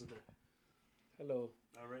TikTok is over there. Hello.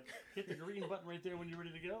 All right. Hit the green button right there when you're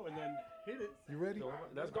ready to go, and then hit it. You ready?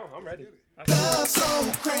 Let's go. I'm ready. Love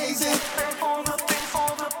so crazy.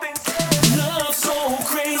 Love so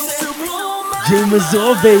crazy. Jay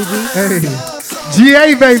Mazur, baby. Hey,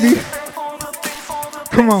 GA, baby.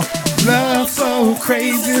 Come on. Love so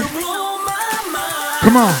crazy.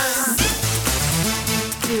 Come on.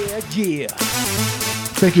 Yeah.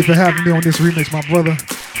 Thank you for having me on this remix, my brother.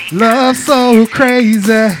 Love so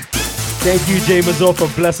crazy. Thank you, Jay Mazur, for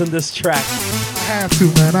blessing this track. I had to,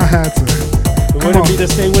 man. I had to. It wouldn't be the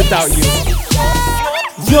same without you.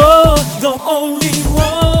 You're the only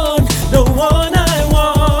one, the one I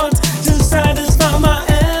want to satisfy my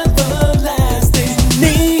everlasting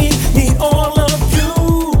need. Need all of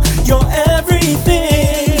you, you're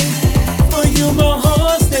everything. For you, my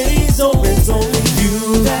heart stays open. It's only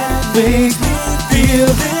you that makes me feel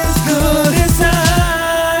this good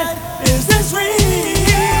inside. Is this real?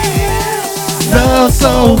 Love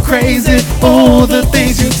so crazy. Oh, the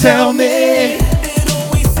things you tell me.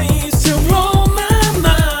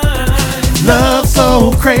 Love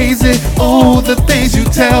so crazy, oh, the things you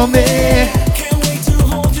tell me. Can't wait to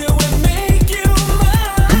hold you and make you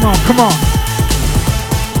mine. Come on, come on.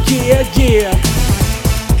 Yeah.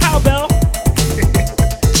 Cowbell.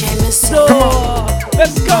 Come on.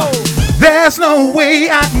 Let's go. There's no way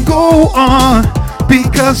I can go on,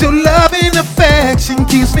 because your love and affection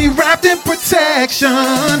keeps me wrapped in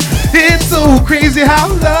protection. It's so crazy how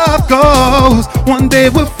love goes. One day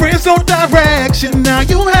we're friends, no direction. Now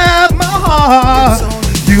you have my heart.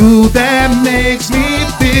 You that makes me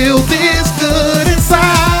feel this good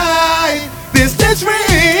inside. This that's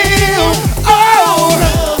real. Oh,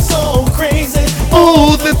 Love so crazy.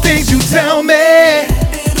 oh, the things you tell me.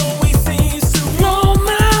 It always seems to blow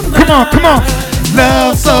my mind. Come on.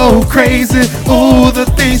 Love so crazy. Oh, the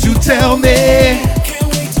things you tell me. Can't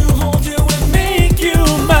wait to hold you and make you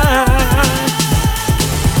mine.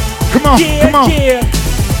 Come on, come on. Yeah.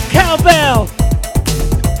 Cowbell.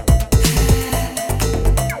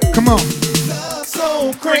 Come on. Love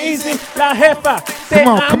so crazy. La jefa. Come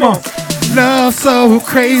on, come on. Love so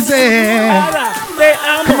crazy. Te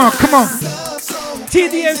amo. Come on, come on.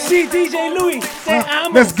 TDMC, DJ Louis. Te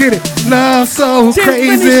amo. Let's get it. Love so Spinnin,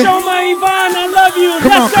 crazy. Schommer, Ivan, I love you.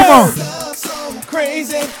 Come on, Let's come go. on.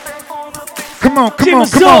 Crazy. Come on, come on,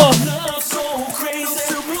 come on.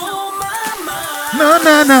 No,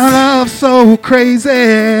 no, no, love so crazy.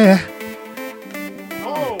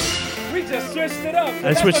 Oh, we just switched it up.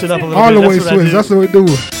 I switched it up a little All bit. the way That's what I switch. do. That's what we do.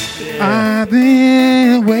 Yeah. I've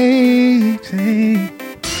been waiting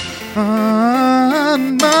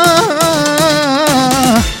on my.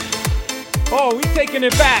 Oh, we taking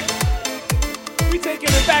it back. We taking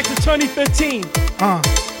it back to 2015.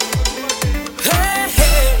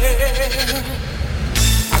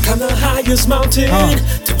 I climb the highest mountain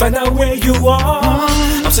to find out where you are.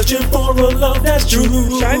 I'm searching for a love that's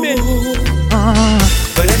true. Chime in.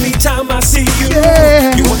 But every time I see you,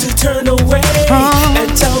 you want to turn away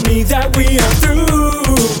and tell me that we are through.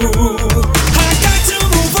 I got to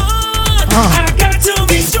move on. I got to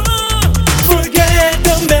be strong. Forget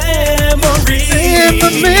the memories.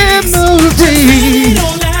 Just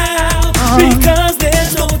all out, because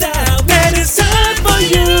there's no doubt that it's time for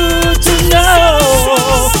you to know.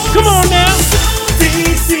 Come on now.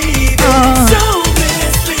 Deceiving, so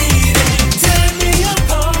misleading, tear me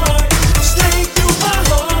apart, straight through my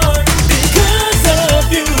heart. Because of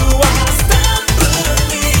you, I stop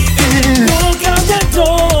believing. Walk out that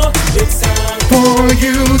door, it's time For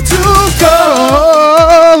you to go.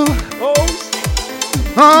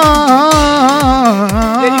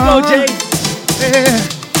 There you go, Jay. Yeah.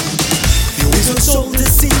 your ways are so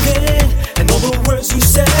deceiving, and all the words you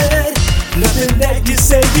said, nothing that you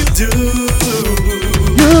say you do.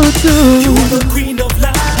 You do. You are the queen of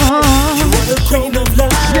life. You are the queen of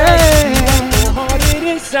life. Hearted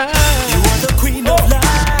inside. You are the queen of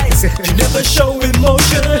lies. You never show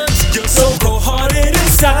emotions. You're so cold-hearted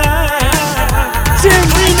inside. Jim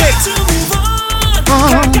remix. To move on. I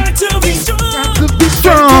got to be strong. Got to be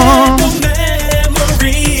strong. The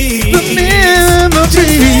memories. The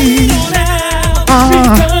memories.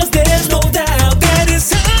 Because there's no doubt that it's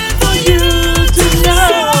time for you to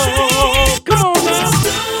know. Come on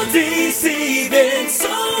now. Deceiving,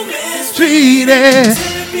 so Treated.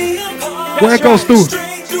 Where it goes through.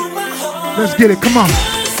 Let's get it. Come on.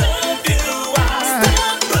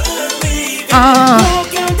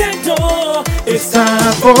 Walk out that door. It's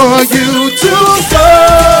time for you to go.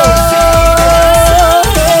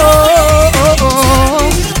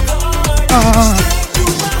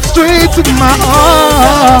 Straight to my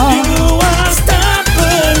arms.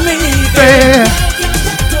 Yeah.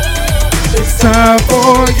 It's time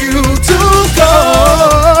for you to go.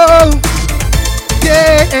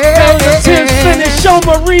 Yeah. Tim Spinnin,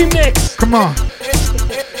 Schommer remix. Come on.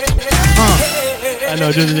 I know,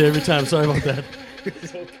 I do it every time. Sorry about that.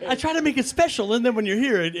 I try to make it special, and then when you're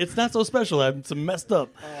here, it's not so special. It's messed up.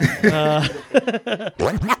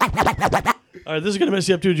 All right, this is going to mess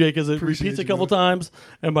you up too, Jay, because it repeats a couple times.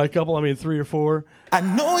 And by a couple, I mean 3 or 4. I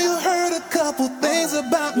know you heard a couple things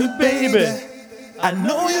about me, baby. I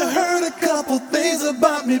know you heard a couple things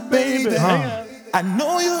about me, baby. I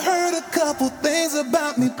know you heard a couple things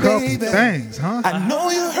about me, baby. Things, huh? I know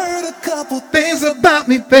you heard a couple Things about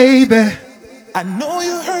me, baby. I know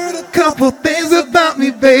you heard a Couple things about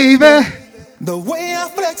me, baby. the way I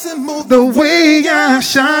flex and move, The way I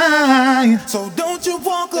shine. So don't you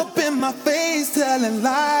walk up in my face telling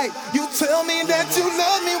lies. You tell me that you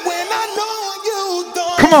love me when I know you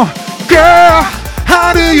don't. Come on, girl.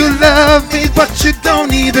 How do you love me, but you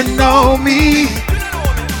don't even know me?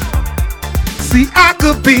 See, I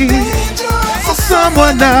could be for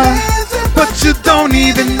someone else, but you don't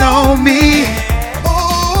even know me.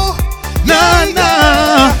 Nah,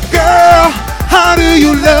 nah, girl. How do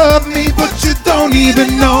you love me, but you don't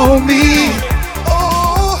even know me?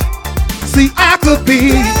 See, I could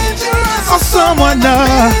be for someone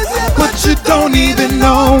else, but you don't even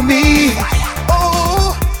know me.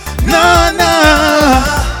 Nah, nah.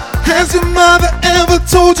 Has your mother ever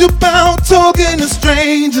told you about talking to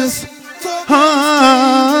strangers?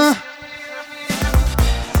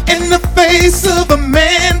 In the face of a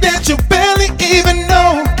man that you barely even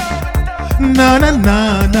know. Nah, nah,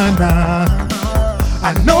 nah, nah, nah.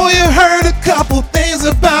 I know you heard a couple things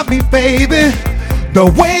about me, baby. The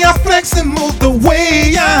way I flex and move, the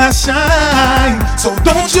way I shine. So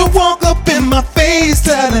don't you walk up in my face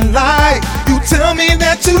telling lies. You tell me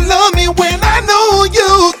that you love me when I know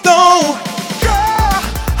you don't. Girl,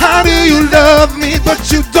 how do you love me,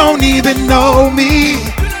 but you don't even know me?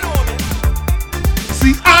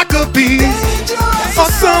 See, I could be for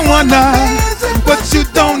someone else, but you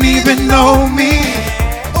don't even know me.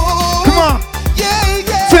 Come on,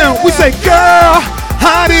 Tim, we say, girl,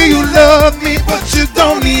 how do you love me, but you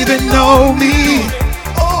don't even know me.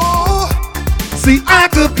 See, I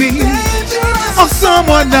could be on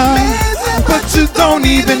someone else, but you don't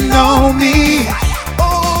even know me.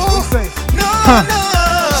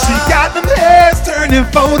 She got them hairs turning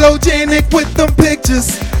photogenic with them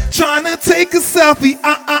pictures. Trying to take a selfie,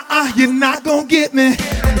 you're not gonna get me.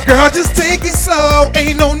 Girl, just take it slow,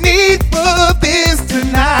 ain't no need for this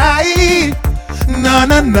tonight. Nah.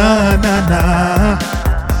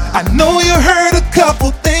 I know you heard a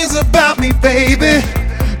couple things about me, baby.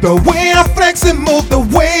 The way I flex and move, the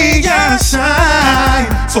way I shine.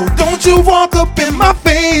 So don't you walk up in my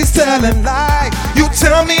face telling lies. You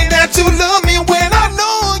tell me that you love me when I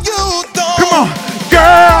know you don't. Come on,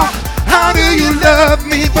 girl, how do you love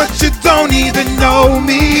me but you don't even know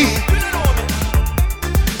me?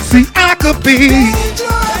 See, I could be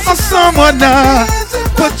on someone else,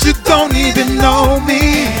 but you don't even know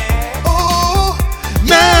me.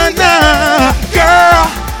 Nah, girl,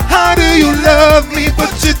 how do you love me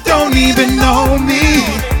but you don't even know me?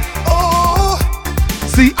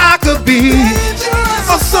 See, I could be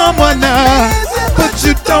on someone else, but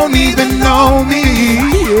you don't even know me.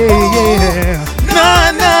 Yeah.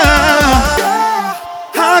 Nah.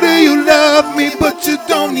 How do you love me but you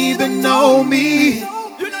don't even know me?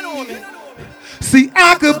 See,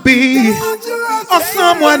 I could be on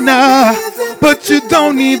someone else, but you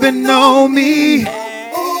don't even know me.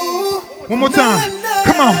 One more time.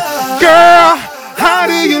 Come on. Girl, how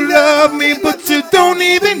do you love me but you don't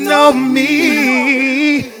even know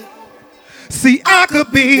me? See, I could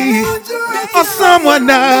be on someone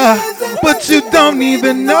else, but you don't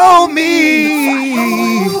even know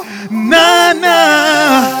me. Nah.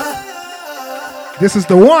 This is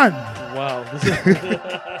the one. Wow.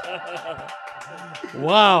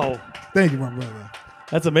 Wow. Thank you, my brother.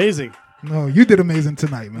 That's amazing. No, you did amazing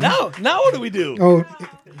tonight, man. Now what do we do? Oh,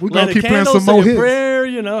 we're going to keep playing candle, some more say a hits. prayer,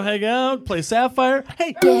 hang out, play Sapphire.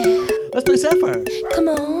 Hey, let's play Sapphire. Come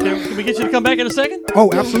on. Can we get you to come back in a second?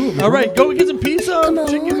 Oh, absolutely. All right, go get some pizza,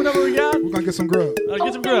 chicken, whatever we got. We're going to get some grub.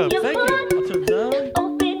 Get some grub. Thank you. I'll turn it down.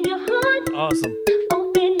 Open your heart. Awesome.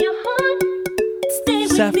 Open your heart. Stay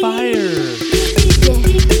with Sapphire.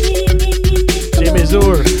 me. Jamie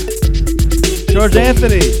Azur. George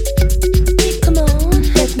Anthony. Come on.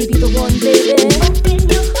 Let me be the one, baby. Open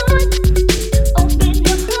your heart. Open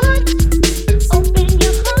your heart. Open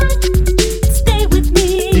your heart. Stay with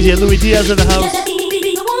me. DJ Louis Diaz in the house. Let me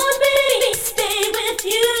be the one, baby. Stay with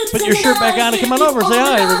you. Put your shirt back on and come on over. Say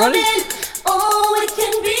hi, everybody. Oh, it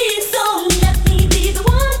can be so. Let me be the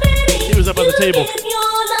one, baby. He was up on the table. Give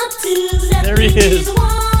your love to. Let There he me be is. the one.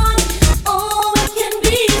 Oh, it can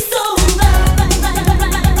be so.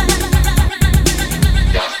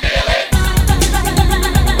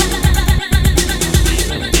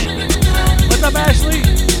 What's up, Ashley?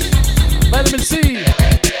 Vitamin C.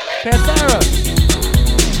 Pantera.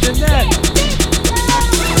 Jeanette.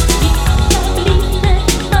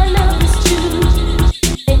 My love is true,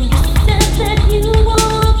 and you said that you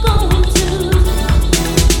were going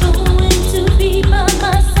to be by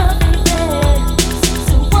my side, baby.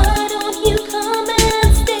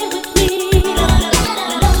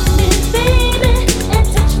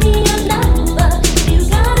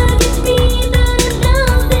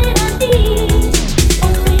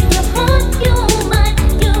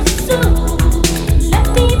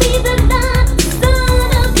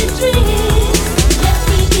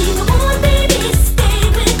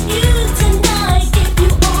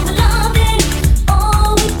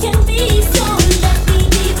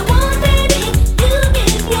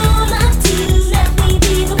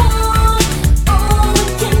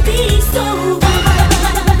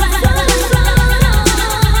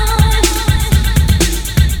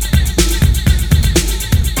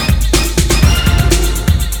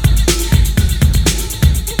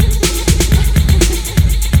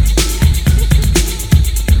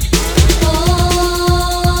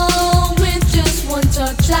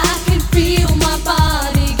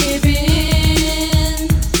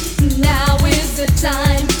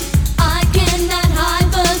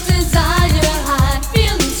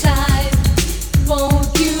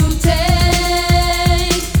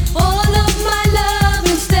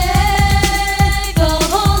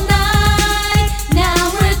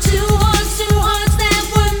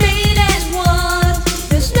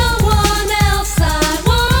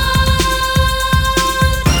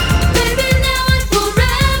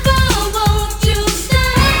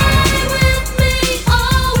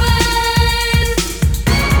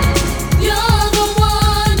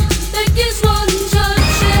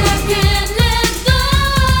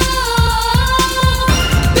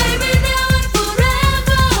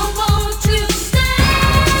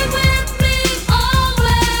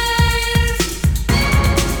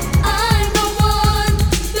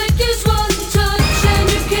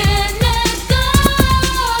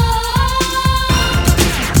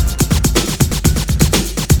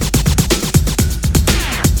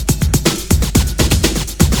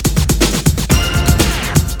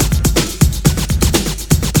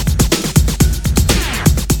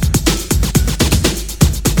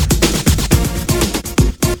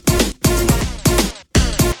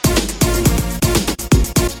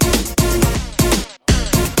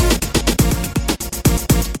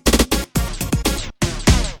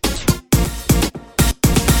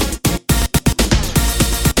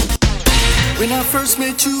 When I first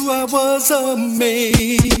met you, I was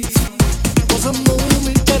amazed. It was a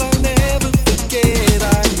moment that I'll never forget.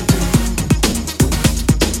 I knew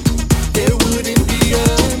there wouldn't be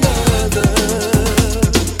another.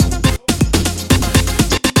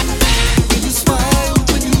 When you smiled,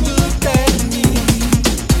 when you looked at me,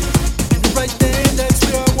 and right then that's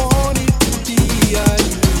where I wanted to be. I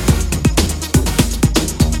knew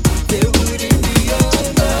there wouldn't be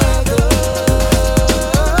another.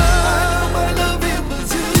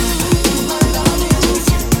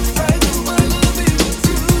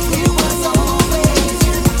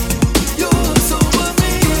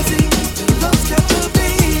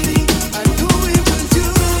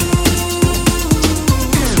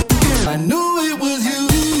 I knew it was you.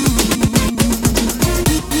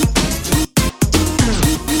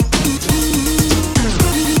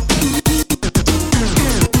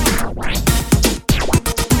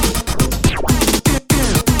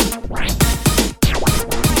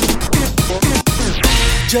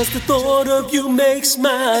 Just the thought of you makes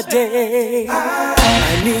my day.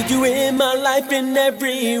 I need you in my life in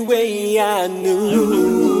every way. I knew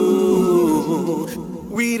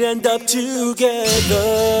we'd end up together.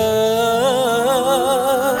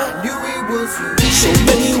 I knew it was you. So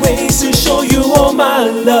many ways to show you all my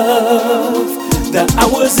love. That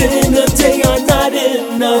hours in a day are not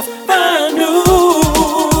enough. I knew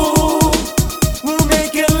we'll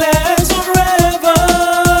make it last forever.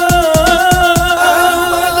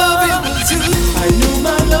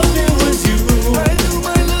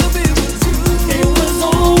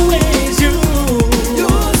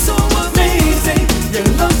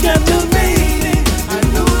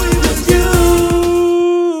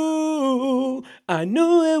 I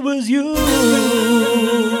knew it was you.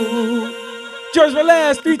 George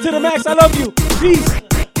Velez, 3 to the max. I love you. Peace.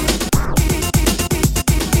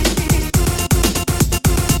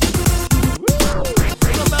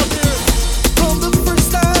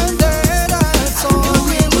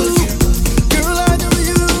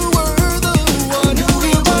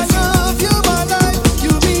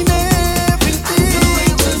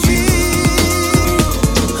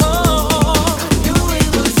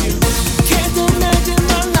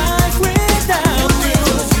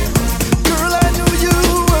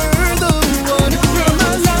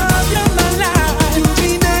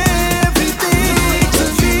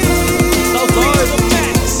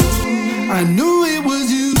 I knew it was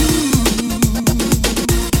you.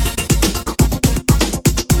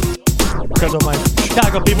 Because of my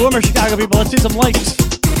Chicago people. Where are my Chicago people? Let's see some likes.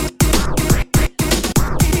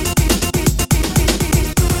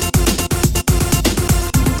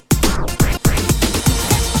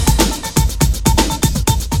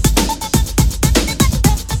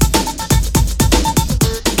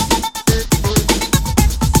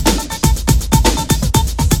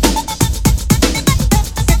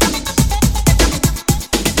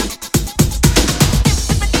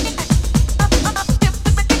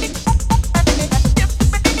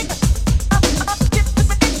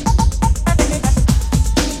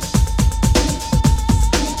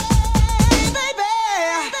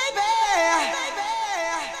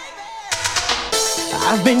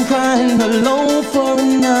 I've been crying alone for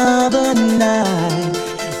another night,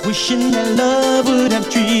 wishing that love would have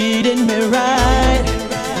treated me right,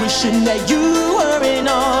 wishing that you weren't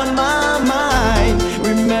on my mind,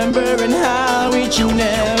 remembering how each and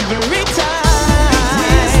every time we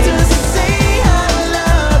used to say I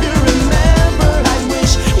love you. Remember, I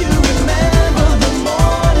wish you remember the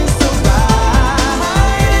morning so bright,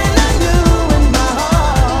 and I knew in my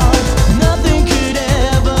heart nothing could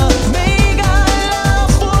ever make our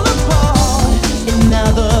love fall apart. And now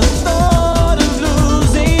the thought of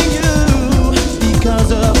losing you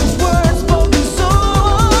because of words spoken so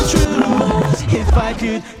untrue. If I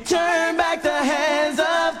could turn back the hands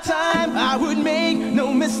of time, I would make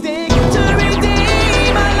no mistake to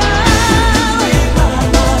redeem my life.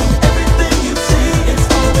 Everything you see, it's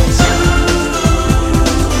always you.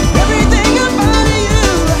 Everything about you.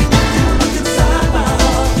 Look inside my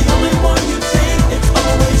heart, the only one you take, it's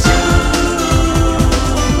always you.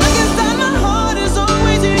 Look inside my heart, it's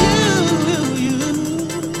always you.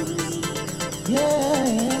 Yeah.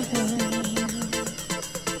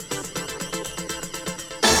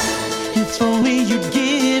 If only you'd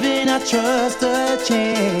given our trust a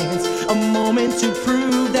chance, a moment to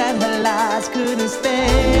prove that her lies couldn't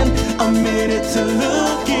stand, a minute to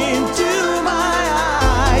look into my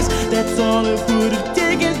eyes. That's all it would have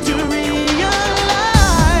taken to realize.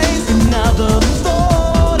 And now the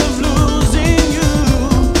thought of losing you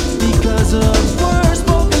because of words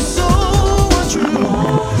spoken so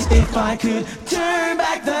untrue. If I could turn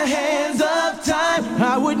back the hands of time,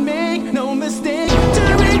 I would make no mistake to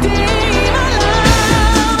redeem our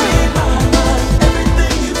love. In my mind,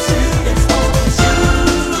 everything you see, it's always you.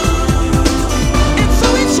 It's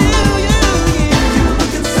always you, you. If you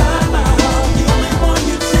look inside my heart, the only one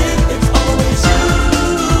you see, it's always you.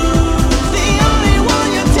 The only one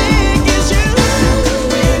you take is you.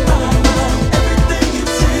 In my mind, everything you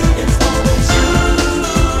see, it's always you.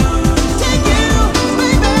 Take you,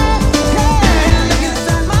 baby. Hey, look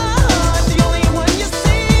inside my heart, the only one you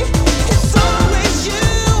see, it's always you.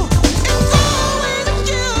 It's always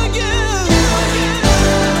you, you.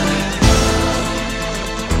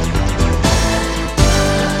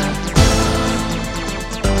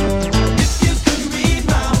 If you could read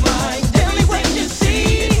my mind, the only one you see,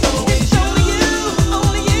 it's always you.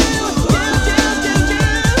 Only you, you, you.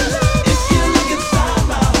 If you look inside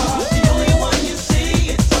my heart, the only one you see,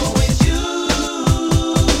 it's always you.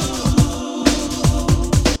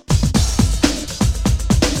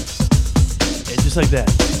 And just like that.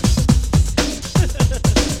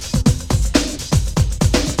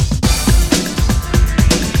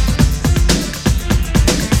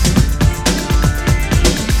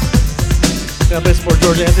 Gonna play some more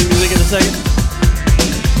George Anthony music in a second.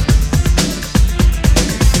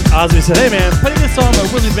 Ozzy said, hey man, play this song by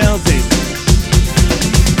Willie Valentine.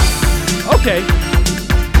 Okay.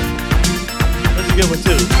 That's a good one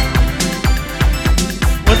too.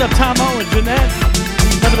 What's up, Tom O and Jeanette?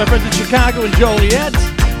 What's up, my friends in Chicago and Joliet,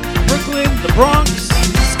 Brooklyn, the Bronx,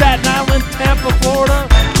 Staten Island, Tampa, Florida,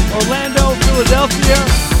 Orlando, Philadelphia.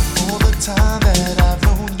 All the time that I've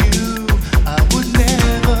known you, I would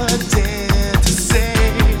never dare to say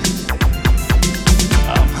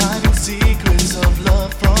I'm hiding secrets of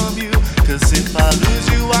love from you. 'Cause if I lose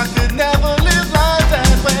you, I could never live life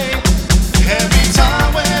that way. Every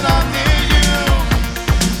time when I'm near you,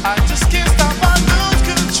 I just can't stop, I lose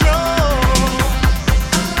control.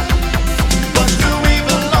 But do we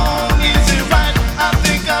belong? Is it right? I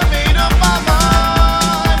think I made up my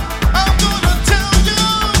mind. I'm gonna tell you,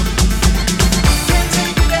 can't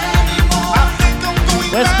take it anymore. I think I'm going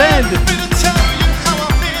West mad. Bend. Better tell you how I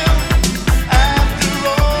feel after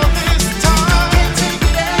all this time. Can't take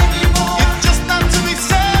it anymore. It's just not to be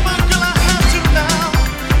said, but girl, I have to now.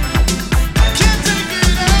 Can't take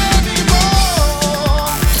it anymore.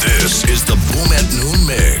 This is the Boom at Noon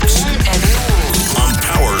Mix on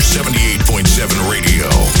Power 78.7 Radio.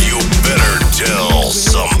 You better tell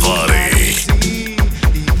somebody.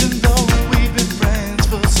 Even though we've been friends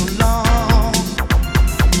for so long,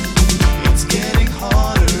 it's getting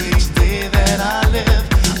harder each day that I live.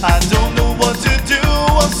 I don't know what to do,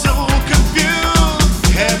 I'm so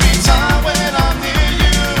confused. Every time when I'm near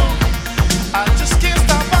you, I just can't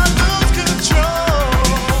stop, I lose control.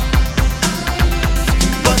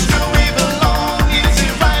 But do we belong? Is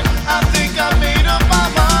it right? I think I made up my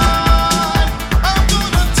mind. I'm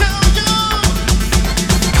gonna tell you,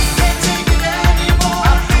 can't take it anymore.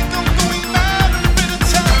 I think I'm going mad. Better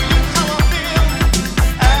tell you how I feel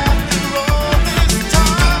after all this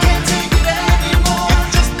time. Can't take it anymore. It's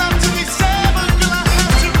just not to be said, but girl, I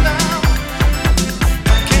have to now.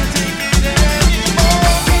 Can't take it anymore.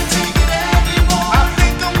 Can't take it anymore. I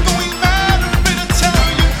think I'm going mad. Better tell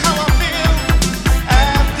you how I feel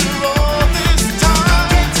after all this time.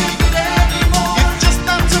 Can't take it anymore. It's just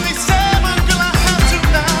not to be said, but girl, I have to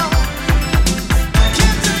now.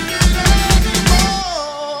 Can't take it anymore.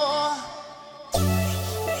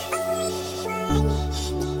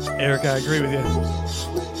 Eric, I agree with you.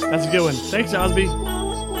 That's a good one. Thanks, Osby.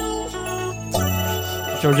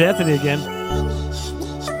 George Anthony again.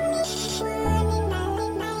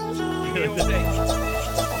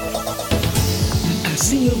 I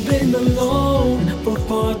see you've been alone for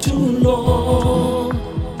far too long.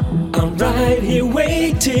 I'm right here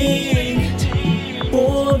waiting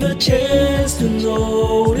for the chance to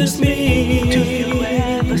notice me. Do you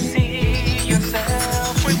ever see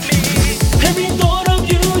yourself with me? Every thought of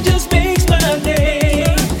you just makes my day.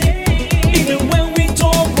 Even when we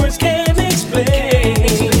talk, words can't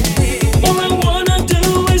explain. All I wanna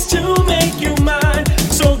do is to make you mine.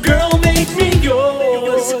 So girl, make me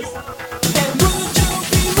yours. And would you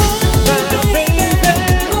be my baby,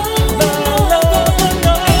 my love,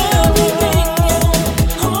 everything,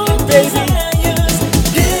 oh baby,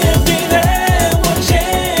 give me that one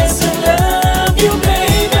chance to love.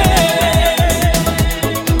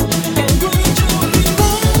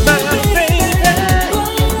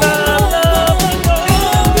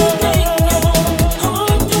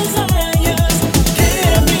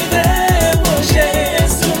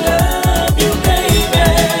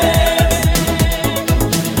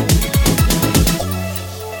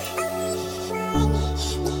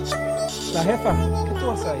 La jefa, ¿qué tú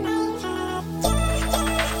haces ahí?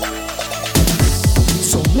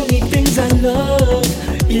 So many things I love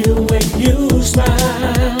you when you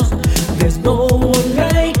smile. There's no one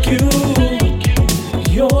like you.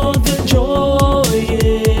 You're the joy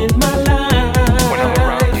in my life. When I'm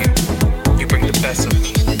around you, you bring the best of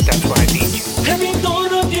me. That's why I need you. Every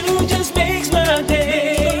thought of you just makes my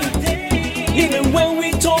day. Even when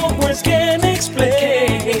we talk, words can't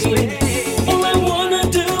explain. All I wanna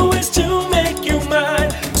do is to make you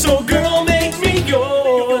mine. So girl, make me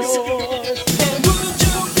yours. And would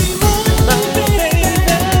you be my baby?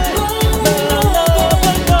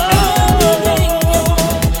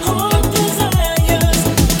 Heart desires,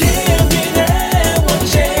 give me that one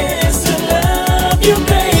chance to love you,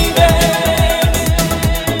 baby.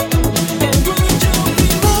 And would you be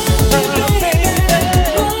my baby?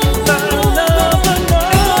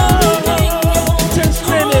 Just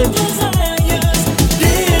spinning.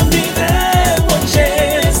 Give me that one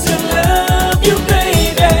chance to love you,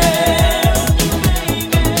 baby.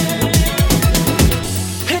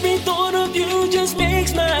 Every thought of you just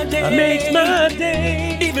makes my day. Makes my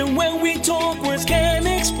day. Even when we talk, words can't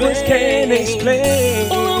explain. Words can't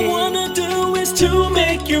explain. All I wanna do is to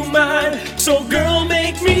make you mine. So girl,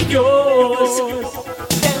 make me yours.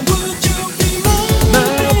 And would you be my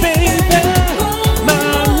baby?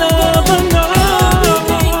 My lover, no.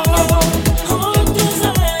 Heart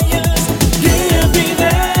desires, give me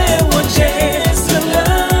that one chance to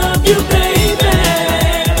love you, baby.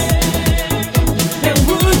 And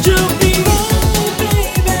would you be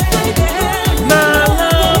my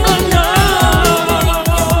lover, no.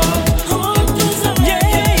 Heart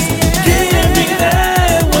desires, give me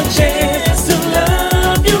that one chance to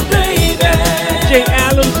love you, baby. J.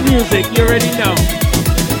 Allen's music, you already know.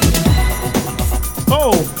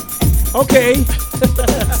 Oh, okay.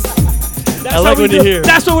 I like when you hear.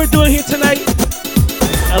 That's what we're doing here tonight.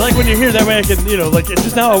 I like when you hear that way. I can, like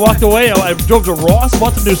just now. I walked away. I drove to Ross,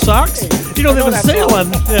 bought some new socks. You know, they have a sale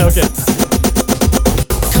on. Yeah, okay.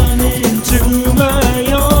 Come into my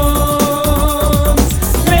arms,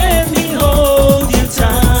 let me hold you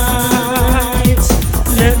tight.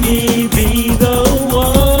 Let me be the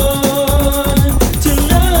one to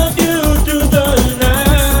love you through the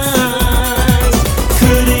night.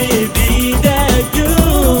 Could it be that you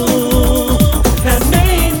have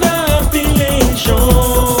made my feelings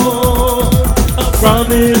sure? A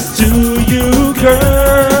promise to you,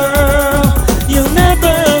 girl, you'll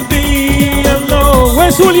never be alone.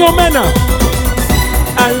 Where's Julio Mena?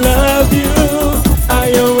 I love you,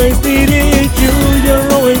 I always needed you.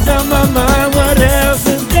 You're always on my mind. What else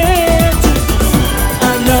is there to do?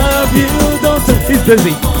 I love you, don't take He's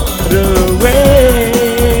busy. it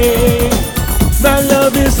away. My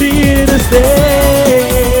love is here to stay.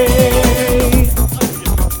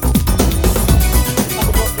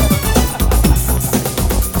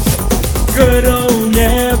 Girl, don't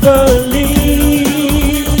ever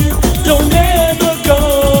leave. Don't ever go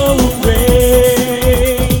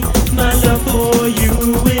away. My love for you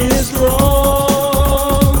is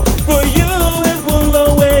strong. For you it will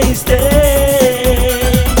always stay.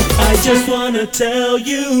 I just wanna tell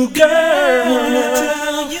you,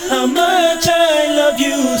 girl, how much I love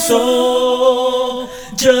you so.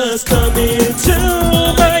 Just come into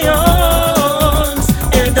my arms,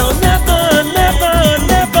 and I'll never, never,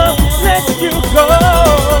 never let you go.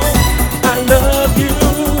 I love you,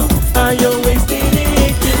 I always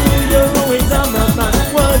needed you. You're always on my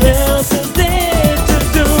mind. What else is there to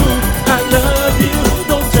do? I love you,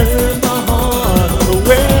 don't turn my heart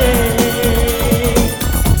away.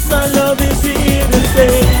 My love is here to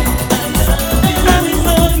stay. I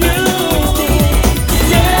love you,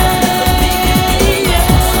 yeah, yeah,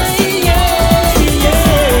 yeah.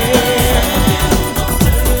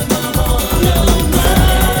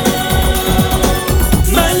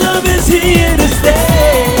 My love is here to stay.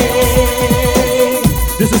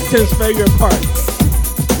 This is Tim's favorite part.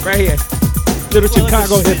 Right here. Little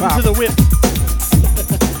Chicago hip hop. To the whip.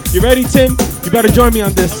 You ready, Tim? You better join me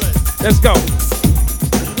on this. Let's go.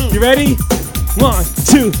 You ready? 1,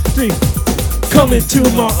 2, 3. Come into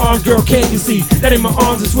my arms, girl, can't you see? That in my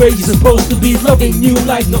arms is where you're supposed to be. Loving you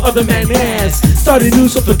like no other man has. Starting new,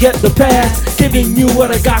 so forget the past. Giving you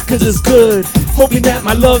what I got, cause it's good. Hoping that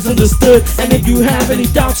my love's understood. And if you have any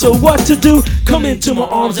doubts on what to do, come into my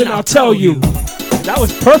arms and I'll tell you. That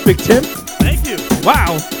was perfect, Tim. Thank you.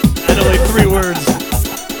 Wow. I know like 3 words.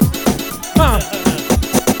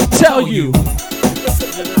 Tell you.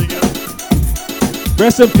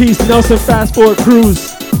 Rest in peace, Nelson Fast Forward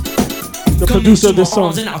Cruz, the producer of this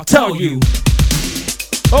song. And I'll tell you.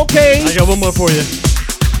 Okay. I got one more for you.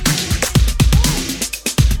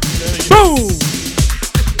 Boom. Boom!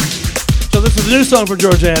 So this is a new song for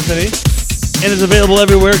George Anthony, and is available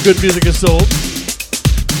everywhere good music is sold.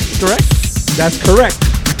 Correct? That's correct.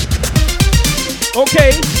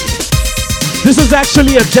 Okay. This is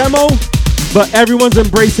actually a demo, but everyone's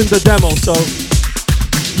embracing the demo, so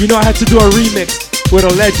you know I had to do a remix with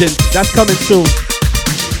a legend. That's coming soon.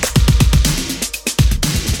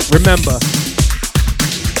 Remember.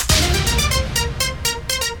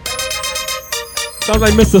 Sounds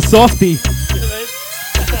like Mr. Softy.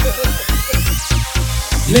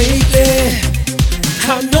 Lately,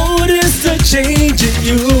 I noticed a change in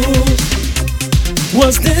you.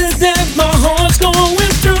 Was this that my heart's going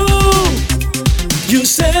through? You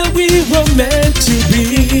said we were meant to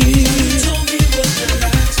be.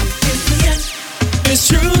 It's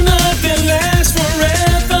true, nothing lasts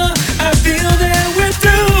forever. I feel that we're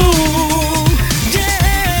through.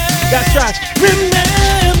 Yeah. That's right.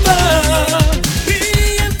 Remember,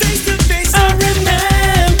 being face to face. I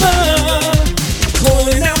remember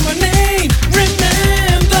calling out my name.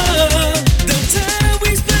 Remember the time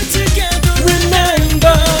we spent together.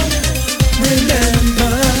 Remember.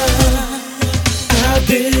 I've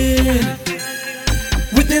been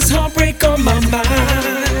with this heartbreak on my mind.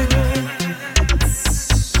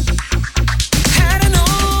 Had I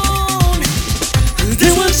known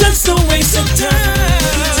it was just a waste of time.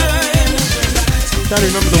 Trying to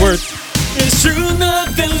remember the words. It's true,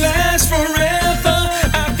 nothing lasts forever.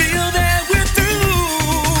 I feel that we're through.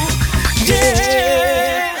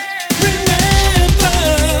 Yeah. Remember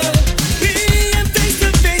being face to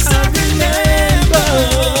face. I remember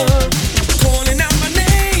calling out my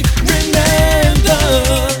name. Remember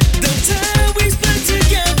the time we spent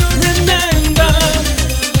together. Remember.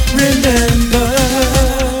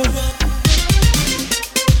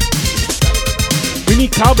 We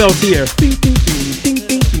need cowbells here. Ding, ding, ding, ding,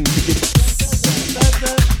 ding, ding, ding.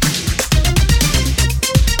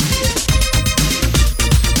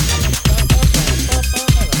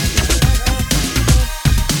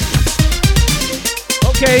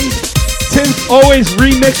 Okay, Tim's always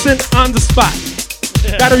remixing on the spot.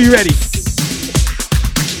 Gotta be ready.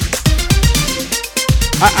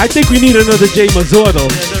 I think we need another Jay Mazur though.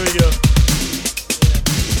 Yeah, there we go.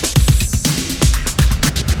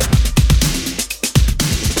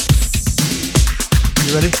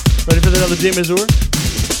 You ready? Ready for another Jay Mazur?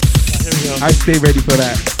 Here we go. I stay ready for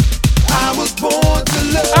that. I was born to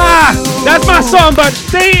love you. That's my song, but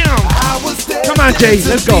damn! I was Come on, Jay,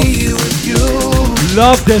 let's go.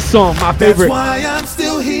 Love this song, my favorite. That's why I'm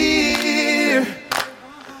still here.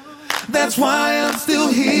 That's why I'm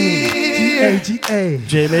still here. G-A-G-A.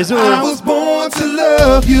 Jay Mazur. I was born to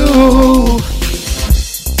love you.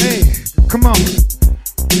 Hey, come on.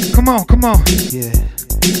 Come on, come on. Yeah.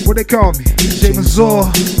 What they call me? Jay Mazur.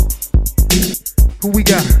 Who we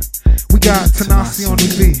got? We got Tanasi on the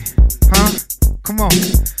beat. Huh? Come on.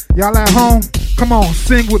 Y'all at home? Come on,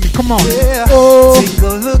 sing with me. Come on. Yeah. Oh, Take a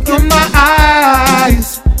look in my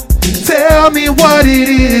eyes. Tell me what it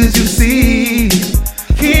is you see.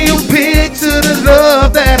 Can you picture the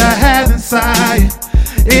love that I have inside?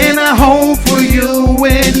 And I hope for you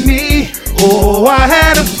and me. Oh, I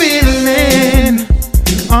had a feeling.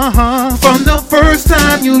 From the first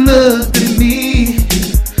time you looked at me,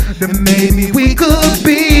 that maybe we could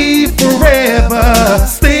be forever,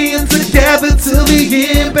 staying together till the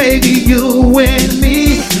end, baby, you and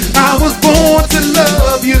me. I was born to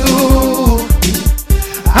love you.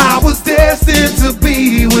 I was destined to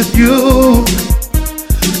be with you.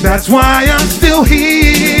 That's why I'm still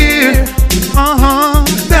here.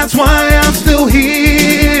 That's why I'm still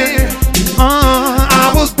here.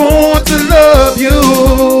 I was born to love you.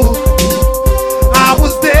 I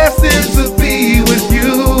was destined to be with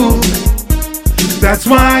you. That's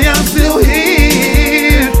why I'm still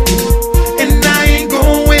here. And I ain't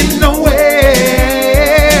going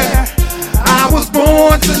nowhere. I was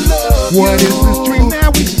born to love you. What is this dream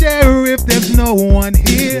that we share if there's no one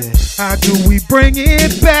here? How do we bring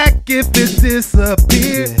it back if it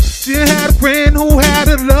disappeared? She had a friend who had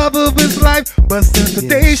a love of his life, but since the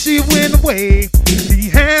day she went away, he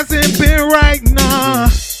hasn't been right, nah.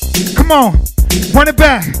 Come on, run it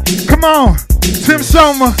back. Come on, Tim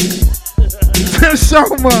Schommer. Tim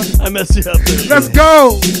Schommer. I messed you up there. Let's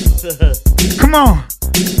go. Come on.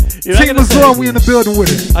 You're not Team gonna Mazur, say- we in the building with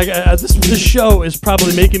it. This show is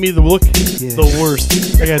probably making me look the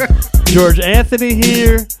worst. I got George Anthony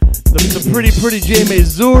here. The pretty Jay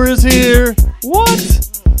Mazur is here. What?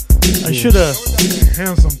 I should have.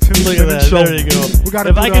 Handsome Tim. Look at that. Show. There you go. We gotta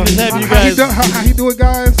If do I could the- just have you how he guys. do- how he do it,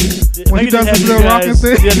 guys? If When I he could does just his have little you rocking guys-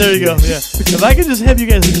 thing. Yeah, there you go. Yeah. If I could just have you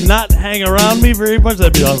guys not hang around me very much,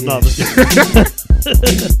 that'd be awesome. No, I'm just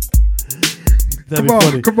kidding. That'd Come be on,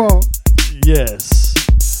 funny. come on. Yes.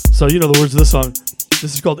 So you know the words of this song.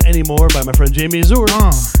 This is called Anymore by my friend Jamie Azur.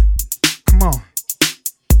 Come on.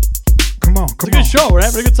 Come on, It's a come good on. show. We're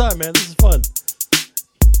having a good time, man. This is fun.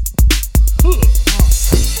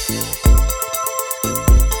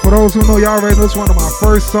 For those who know, y'all already know it's one of my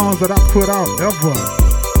first songs that I put out ever.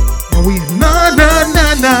 And we na na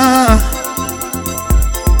na na.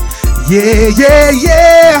 Yeah, yeah,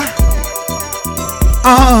 yeah.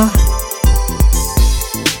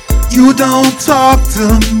 You don't talk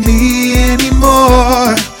to me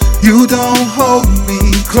anymore. You don't hold me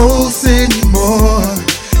close anymore.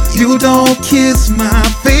 You don't kiss my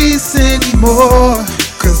face anymore.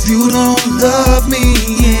 'Cause you don't love me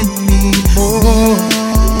anymore.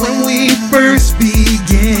 When we first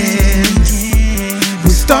began, we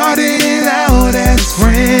started out as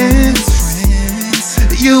friends.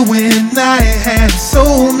 You and I had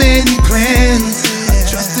so many plans. I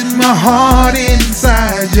trusted my heart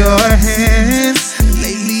inside your hands.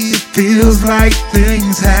 Lately it feels like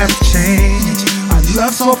things have changed. Our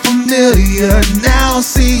love so familiar now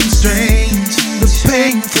seems strange. The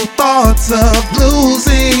painful thoughts of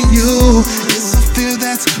losing you is a fear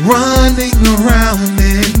that's running around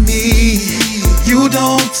in me. You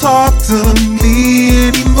don't talk to me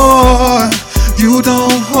anymore. You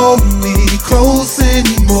don't hold me close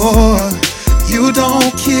anymore. You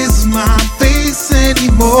don't kiss my face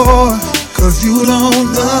anymore. 'Cause you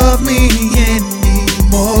don't love me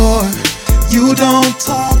anymore. You don't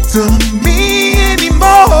talk to me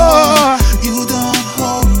anymore. You don't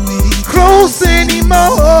hold me close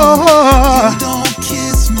anymore. You don't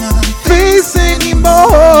kiss my face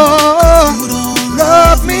anymore. You don't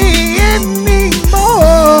love me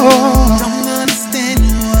anymore. Don't understand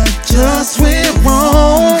what just went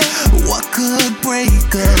wrong. What could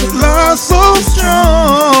break a love so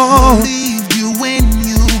strong? Believed you when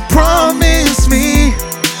you promised me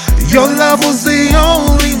your love was the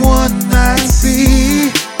only one I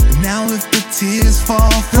see. Now if the tears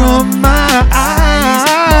fall from my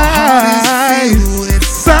eyes, with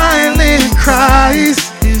silent cries,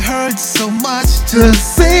 it hurts so much to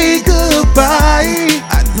say goodbye.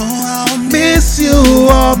 I know I'll miss you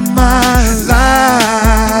all my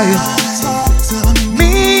life. You don't talk to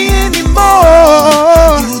me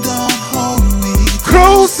anymore. You don't hold me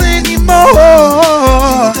close anymore.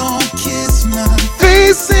 You don't kiss my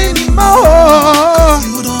face anymore.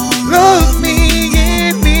 You don't love me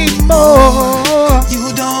anymore. You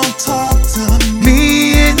don't talk to me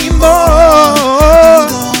anymore.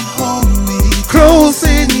 You don't hold me close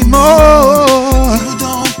anymore. You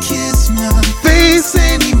don't kiss my face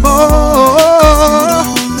anymore. You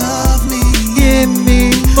don't love me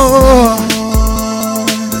anymore.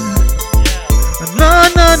 Na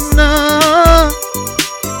na na.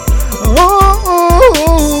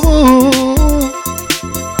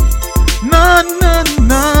 Na na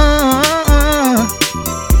na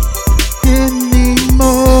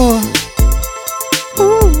anymore.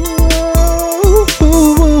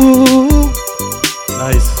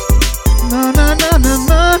 Nice. Na na na na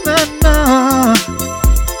na na na.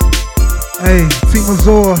 Hey, Team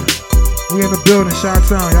Azor, we in the building,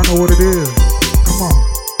 Chi-Town. Y'all know what it is. Come on.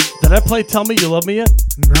 Did I play Tell Me You Love Me yet?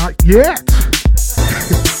 Not yet.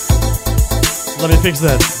 Let me fix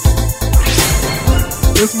that.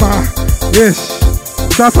 It's my ish.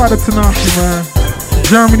 Shouts out to Tanasi, man.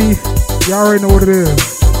 Germany, y'all already know what it is.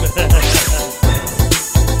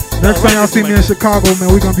 Next time y'all see me in Chicago,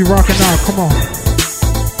 man, we gonna be rocking out. Come on.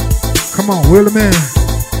 Come on, wheel them in.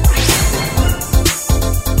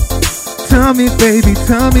 Tell me, baby,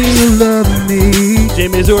 tell me you love me.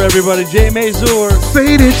 Jamie Azur, everybody. Jamie Azur.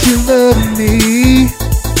 Say that you love me.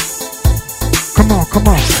 Come on, come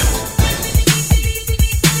on.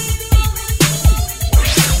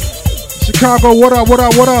 Chicago, what up, what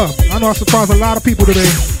up, what up? I know I surprised a lot of people today.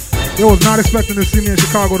 They was not expecting to see me in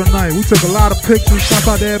Chicago tonight. We took a lot of pictures. Shout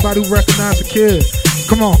out to everybody who recognized the kid.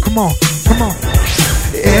 Come on, come on, come on.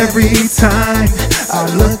 Every time I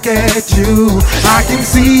look at you, I can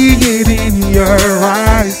see it in your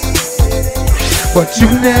eyes. But you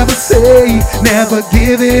never say, never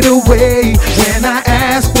give it away when I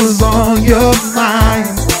ask what's on your mind.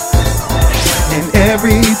 And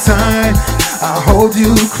every time I hold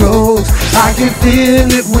you close, I can feel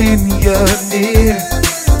it when you're near.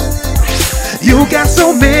 You got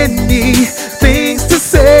so many things to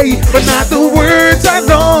say, but not the words I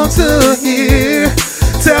long to hear.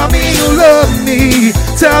 Tell me you love me,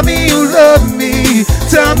 tell me you love me,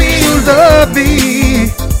 tell me you love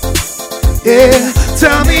me. Yeah,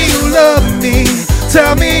 tell me you love me,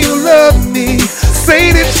 tell me you love me,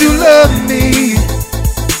 say that you love me.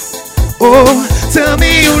 Oh, Tell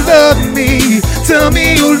me you love me. Tell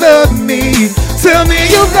me you love me. Tell me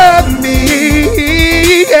you love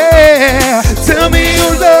me. Yeah. Tell me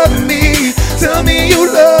you love me. Tell me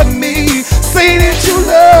you love me. Say that you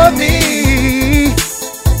love me.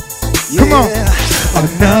 Come on.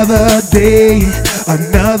 Another day,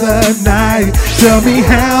 another night. Tell me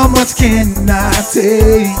how much can I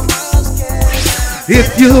take?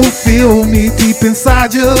 If you feel me deep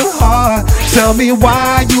inside your heart, tell me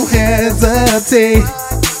why you hesitate.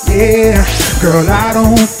 Yeah, girl, I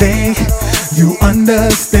don't think you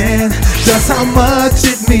understand just how much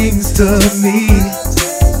it means to me.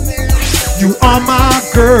 You are my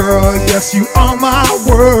girl, yes, you are my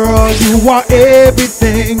world. You are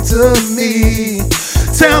everything to me.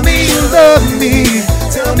 Tell me you love me.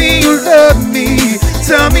 Tell me you love me.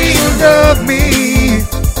 Tell me you love me.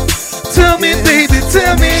 Tell me, baby,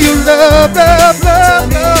 tell me you love, love,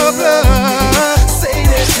 love, love, love. Say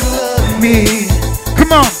that you love me.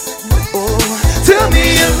 Come on. Tell me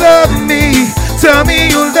you love me. Tell me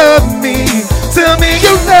you love me. Tell me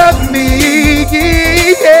you love me.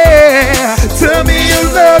 Yeah. Tell me you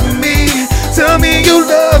love me. Tell me you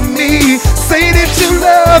love me. Say that you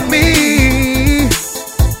love me.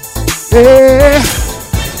 Yeah.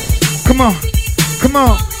 Come on. Come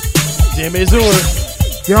on. Jay Mazur.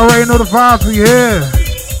 You already know the vibes we here.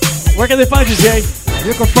 Where can they find you, Jay?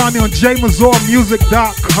 You can find me on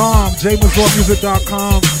jmazormusic.com.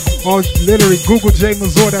 jmazormusic.com. Or literally Google Jay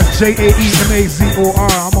Mazor. That's Jaemazor.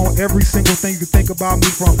 I'm on every single thing you can think about me,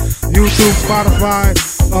 from YouTube, Spotify,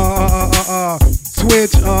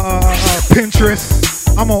 Twitch, Pinterest.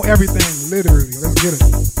 I'm on everything, literally. Let's get it.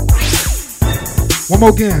 One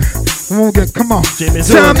more again. Come on.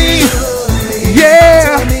 Tell me,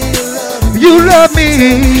 yeah, you love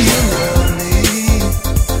me.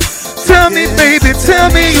 Tell me, baby, tell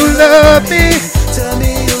me you love me. Tell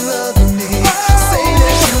me you love me. Say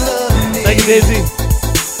that you love me. Thank you, Daisy.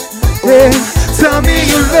 Yeah, tell me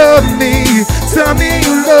you love me. Tell me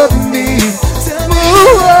you love me.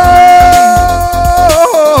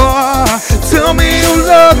 Ooh, tell me you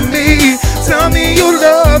love me. Tell me you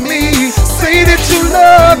love me. Say that you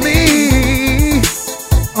love me.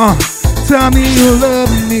 Tell me you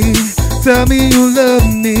love me. Tell me you love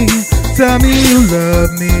me. Tell me you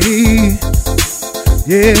love me.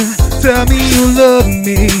 Yeah, tell me you love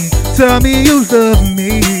me. Tell me you love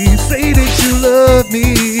me. Say that you love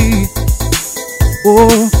me.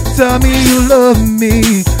 Oh, tell me you love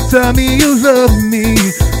me. Tell me you love me.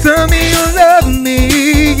 Tell me you love me.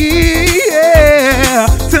 Yeah,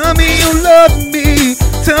 tell me you love me.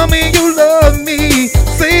 Tell me you love me.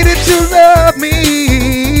 Say that you love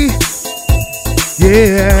me.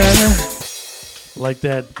 Yeah. Like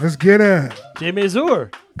that. Let's get it. Jay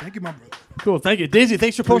Mazur. Thank you, my brother. Cool, thank you. Daisy,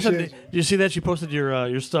 thanks for posting. Appreciate Did you see that? She posted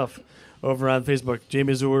your stuff over on Facebook,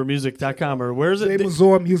 JayMazurMusic.com, or where is it?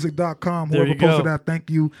 JayMazurMusic.com. There Whoever you go. posted that, thank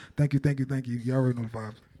you. Thank you. You already know the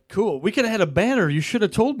vibes. Cool. We could have had a banner. You should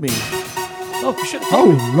have told me. Oh, you should have Oh,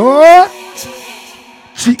 told me. Lord.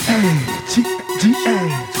 G.A.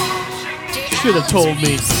 Should have told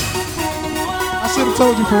me. I should have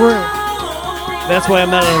told you for real. That's why I'm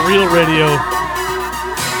not on real radio.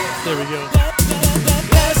 There we go.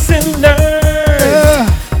 Lesson learned.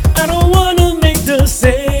 I don't want to make the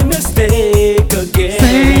same mistake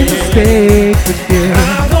again. I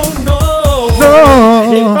don't know if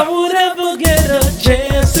I would ever get a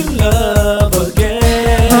chance to love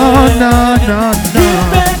again. No. Give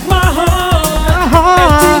back my heart and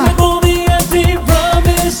take back all the empty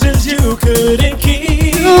promises you couldn't keep.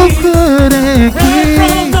 Right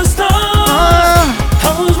from the start, I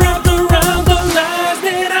was wrapped around the lies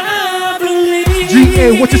that I believed. G.A.,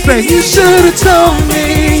 what you say? You should have told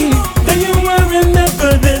me that you were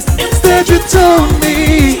remember this. Instead you told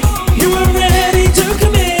me you were ready to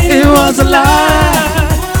commit. it was a lie.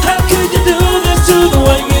 How could you do this to the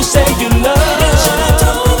one you say you love? You should have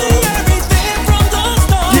told me everything from the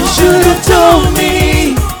start. You should have told me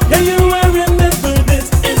that you were remember this.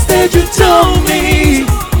 Instead you told me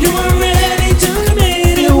you were ready to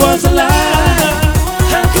commit. it was a lie.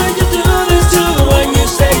 How could you do this to the one you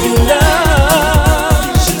say you love?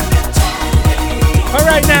 All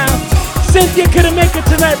right now, Cynthia couldn't make it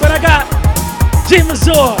tonight, but I got Jay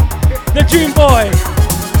Mazur, the Dream Boy.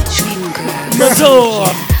 Mazur.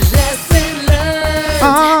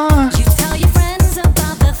 You tell your friends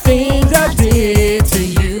about the Things I did to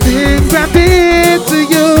you. Things I did to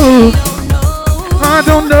you. I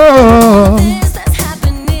don't know. that's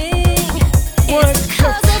happening. It's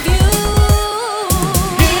because of you.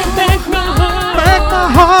 Give back my heart. Back my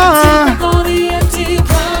heart. Take back all the empty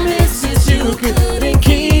promises you couldn't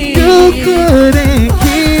keep. You couldn't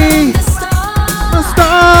keep.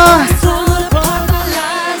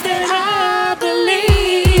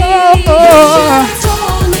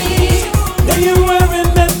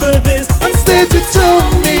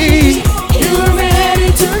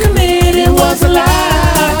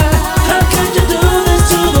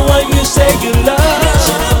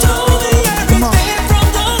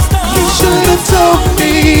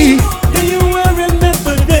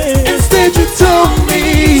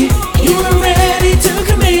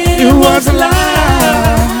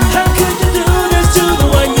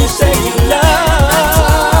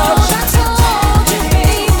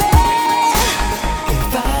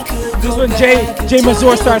 DJ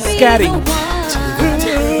Mazur starts scatting.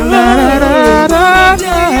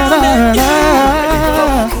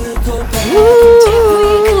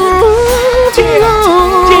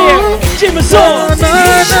 DJ Mazur.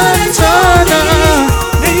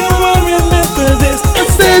 You won't remember this.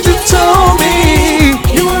 Instead you told me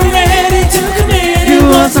You were ready to commit. you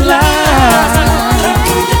was a lie.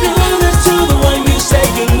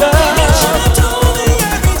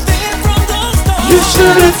 You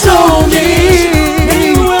should have told me.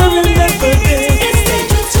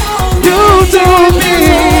 You told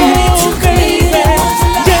me.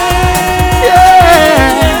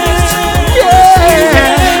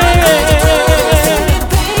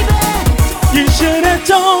 You should have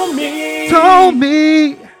told me. Told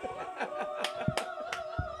me.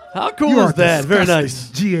 How cool You are is that? Very nice.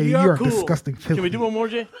 GA, you are cool. disgusting. Can we do one more,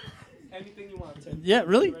 Jay? Anything you want. Yeah,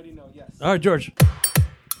 really? Yes. All right, George.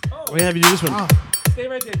 We have you do this one. Stay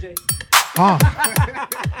right there, Jay. Ah.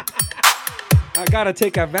 I gotta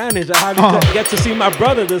take advantage. I haven't get to see my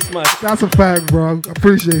brother this much. That's a fact, bro.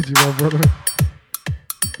 Appreciate you, my brother.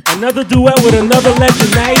 Another duet with another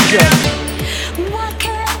legend, Niger. Why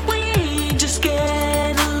can't we just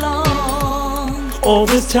get along? All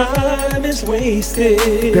this time is wasted.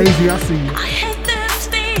 Daisy, I see you. I hate this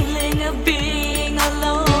feeling of being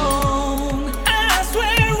alone. I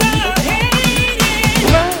swear I hate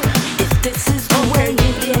it. If this is the way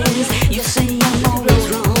it is, you say I'm always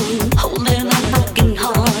wrong. Holding a broken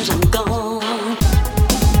heart, I'm gone.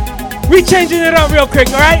 We changing it up real quick,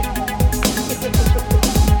 all right?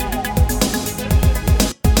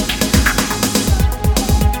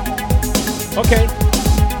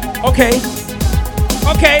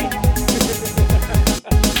 Okay.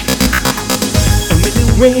 A million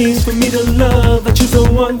ways for me to love, I choose the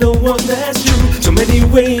one that's you. So many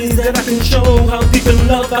ways that I can show how deep in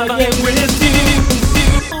love I am with you.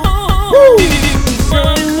 Woo!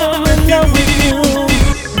 I'm in love with you.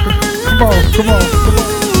 Come on.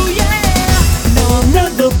 No, I'll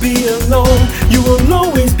never be alone. You will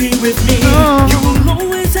always be with me. You will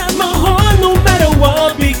always have my heart, no matter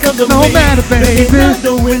what becomes of me. No matter, baby. Looking out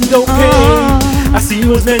the window pane, I see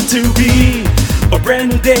what's meant to be. A brand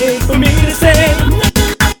new day for me to say.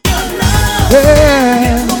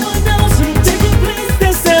 Yeah. No one else will take your place.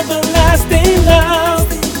 This everlasting love.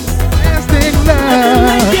 Lasting Nothing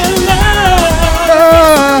like love. your love.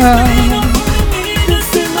 This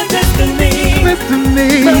is my destiny.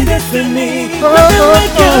 My destiny. Nothing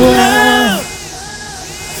like your love.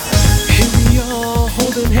 Here we are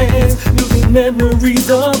holding hands, building memories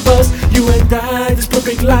of us. You and I, this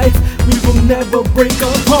perfect life, we will never break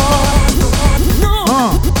apart.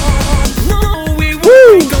 No, we won't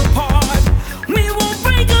break apart. We won't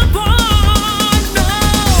break apart.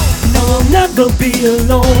 No, I'll never be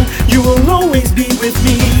alone. You will always be with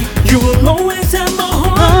me. You will always have my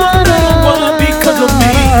heart, no matter what because of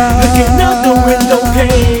me. Looking out the window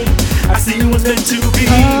pane, I see what's meant to be. A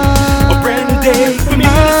brand new day for me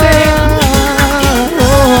to say.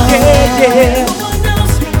 Yeah. No one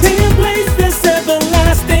else can take your place. This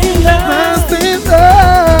everlasting love.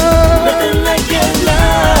 Nothing like your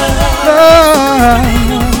love.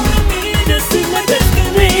 This is my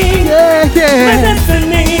destiny. My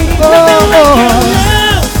destiny. Nothing like your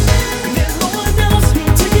love. There's no one else who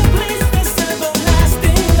can take your place. This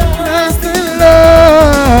everlasting love.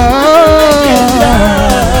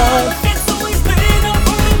 It's always been a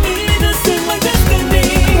part of me. This is my destiny.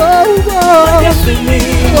 My destiny.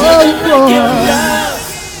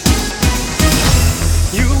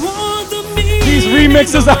 These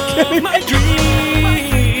remixes are killing me.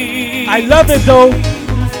 I love it though.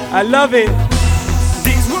 I love it.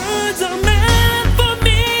 These words are meant for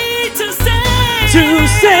me to say.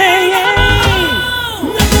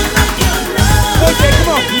 Okay, come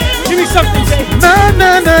on. Give me something, Jay.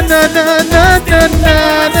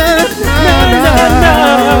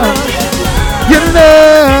 Your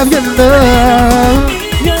love.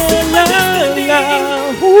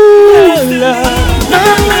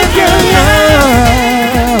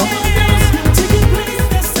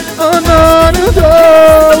 Oh no.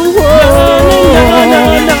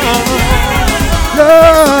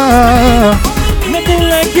 Nothing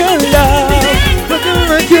like your love.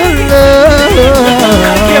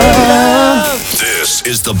 This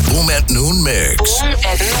is the Boom at Noon Mix.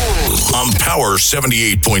 On Power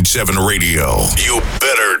 78.7 Radio. You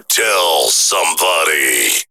better tell somebody.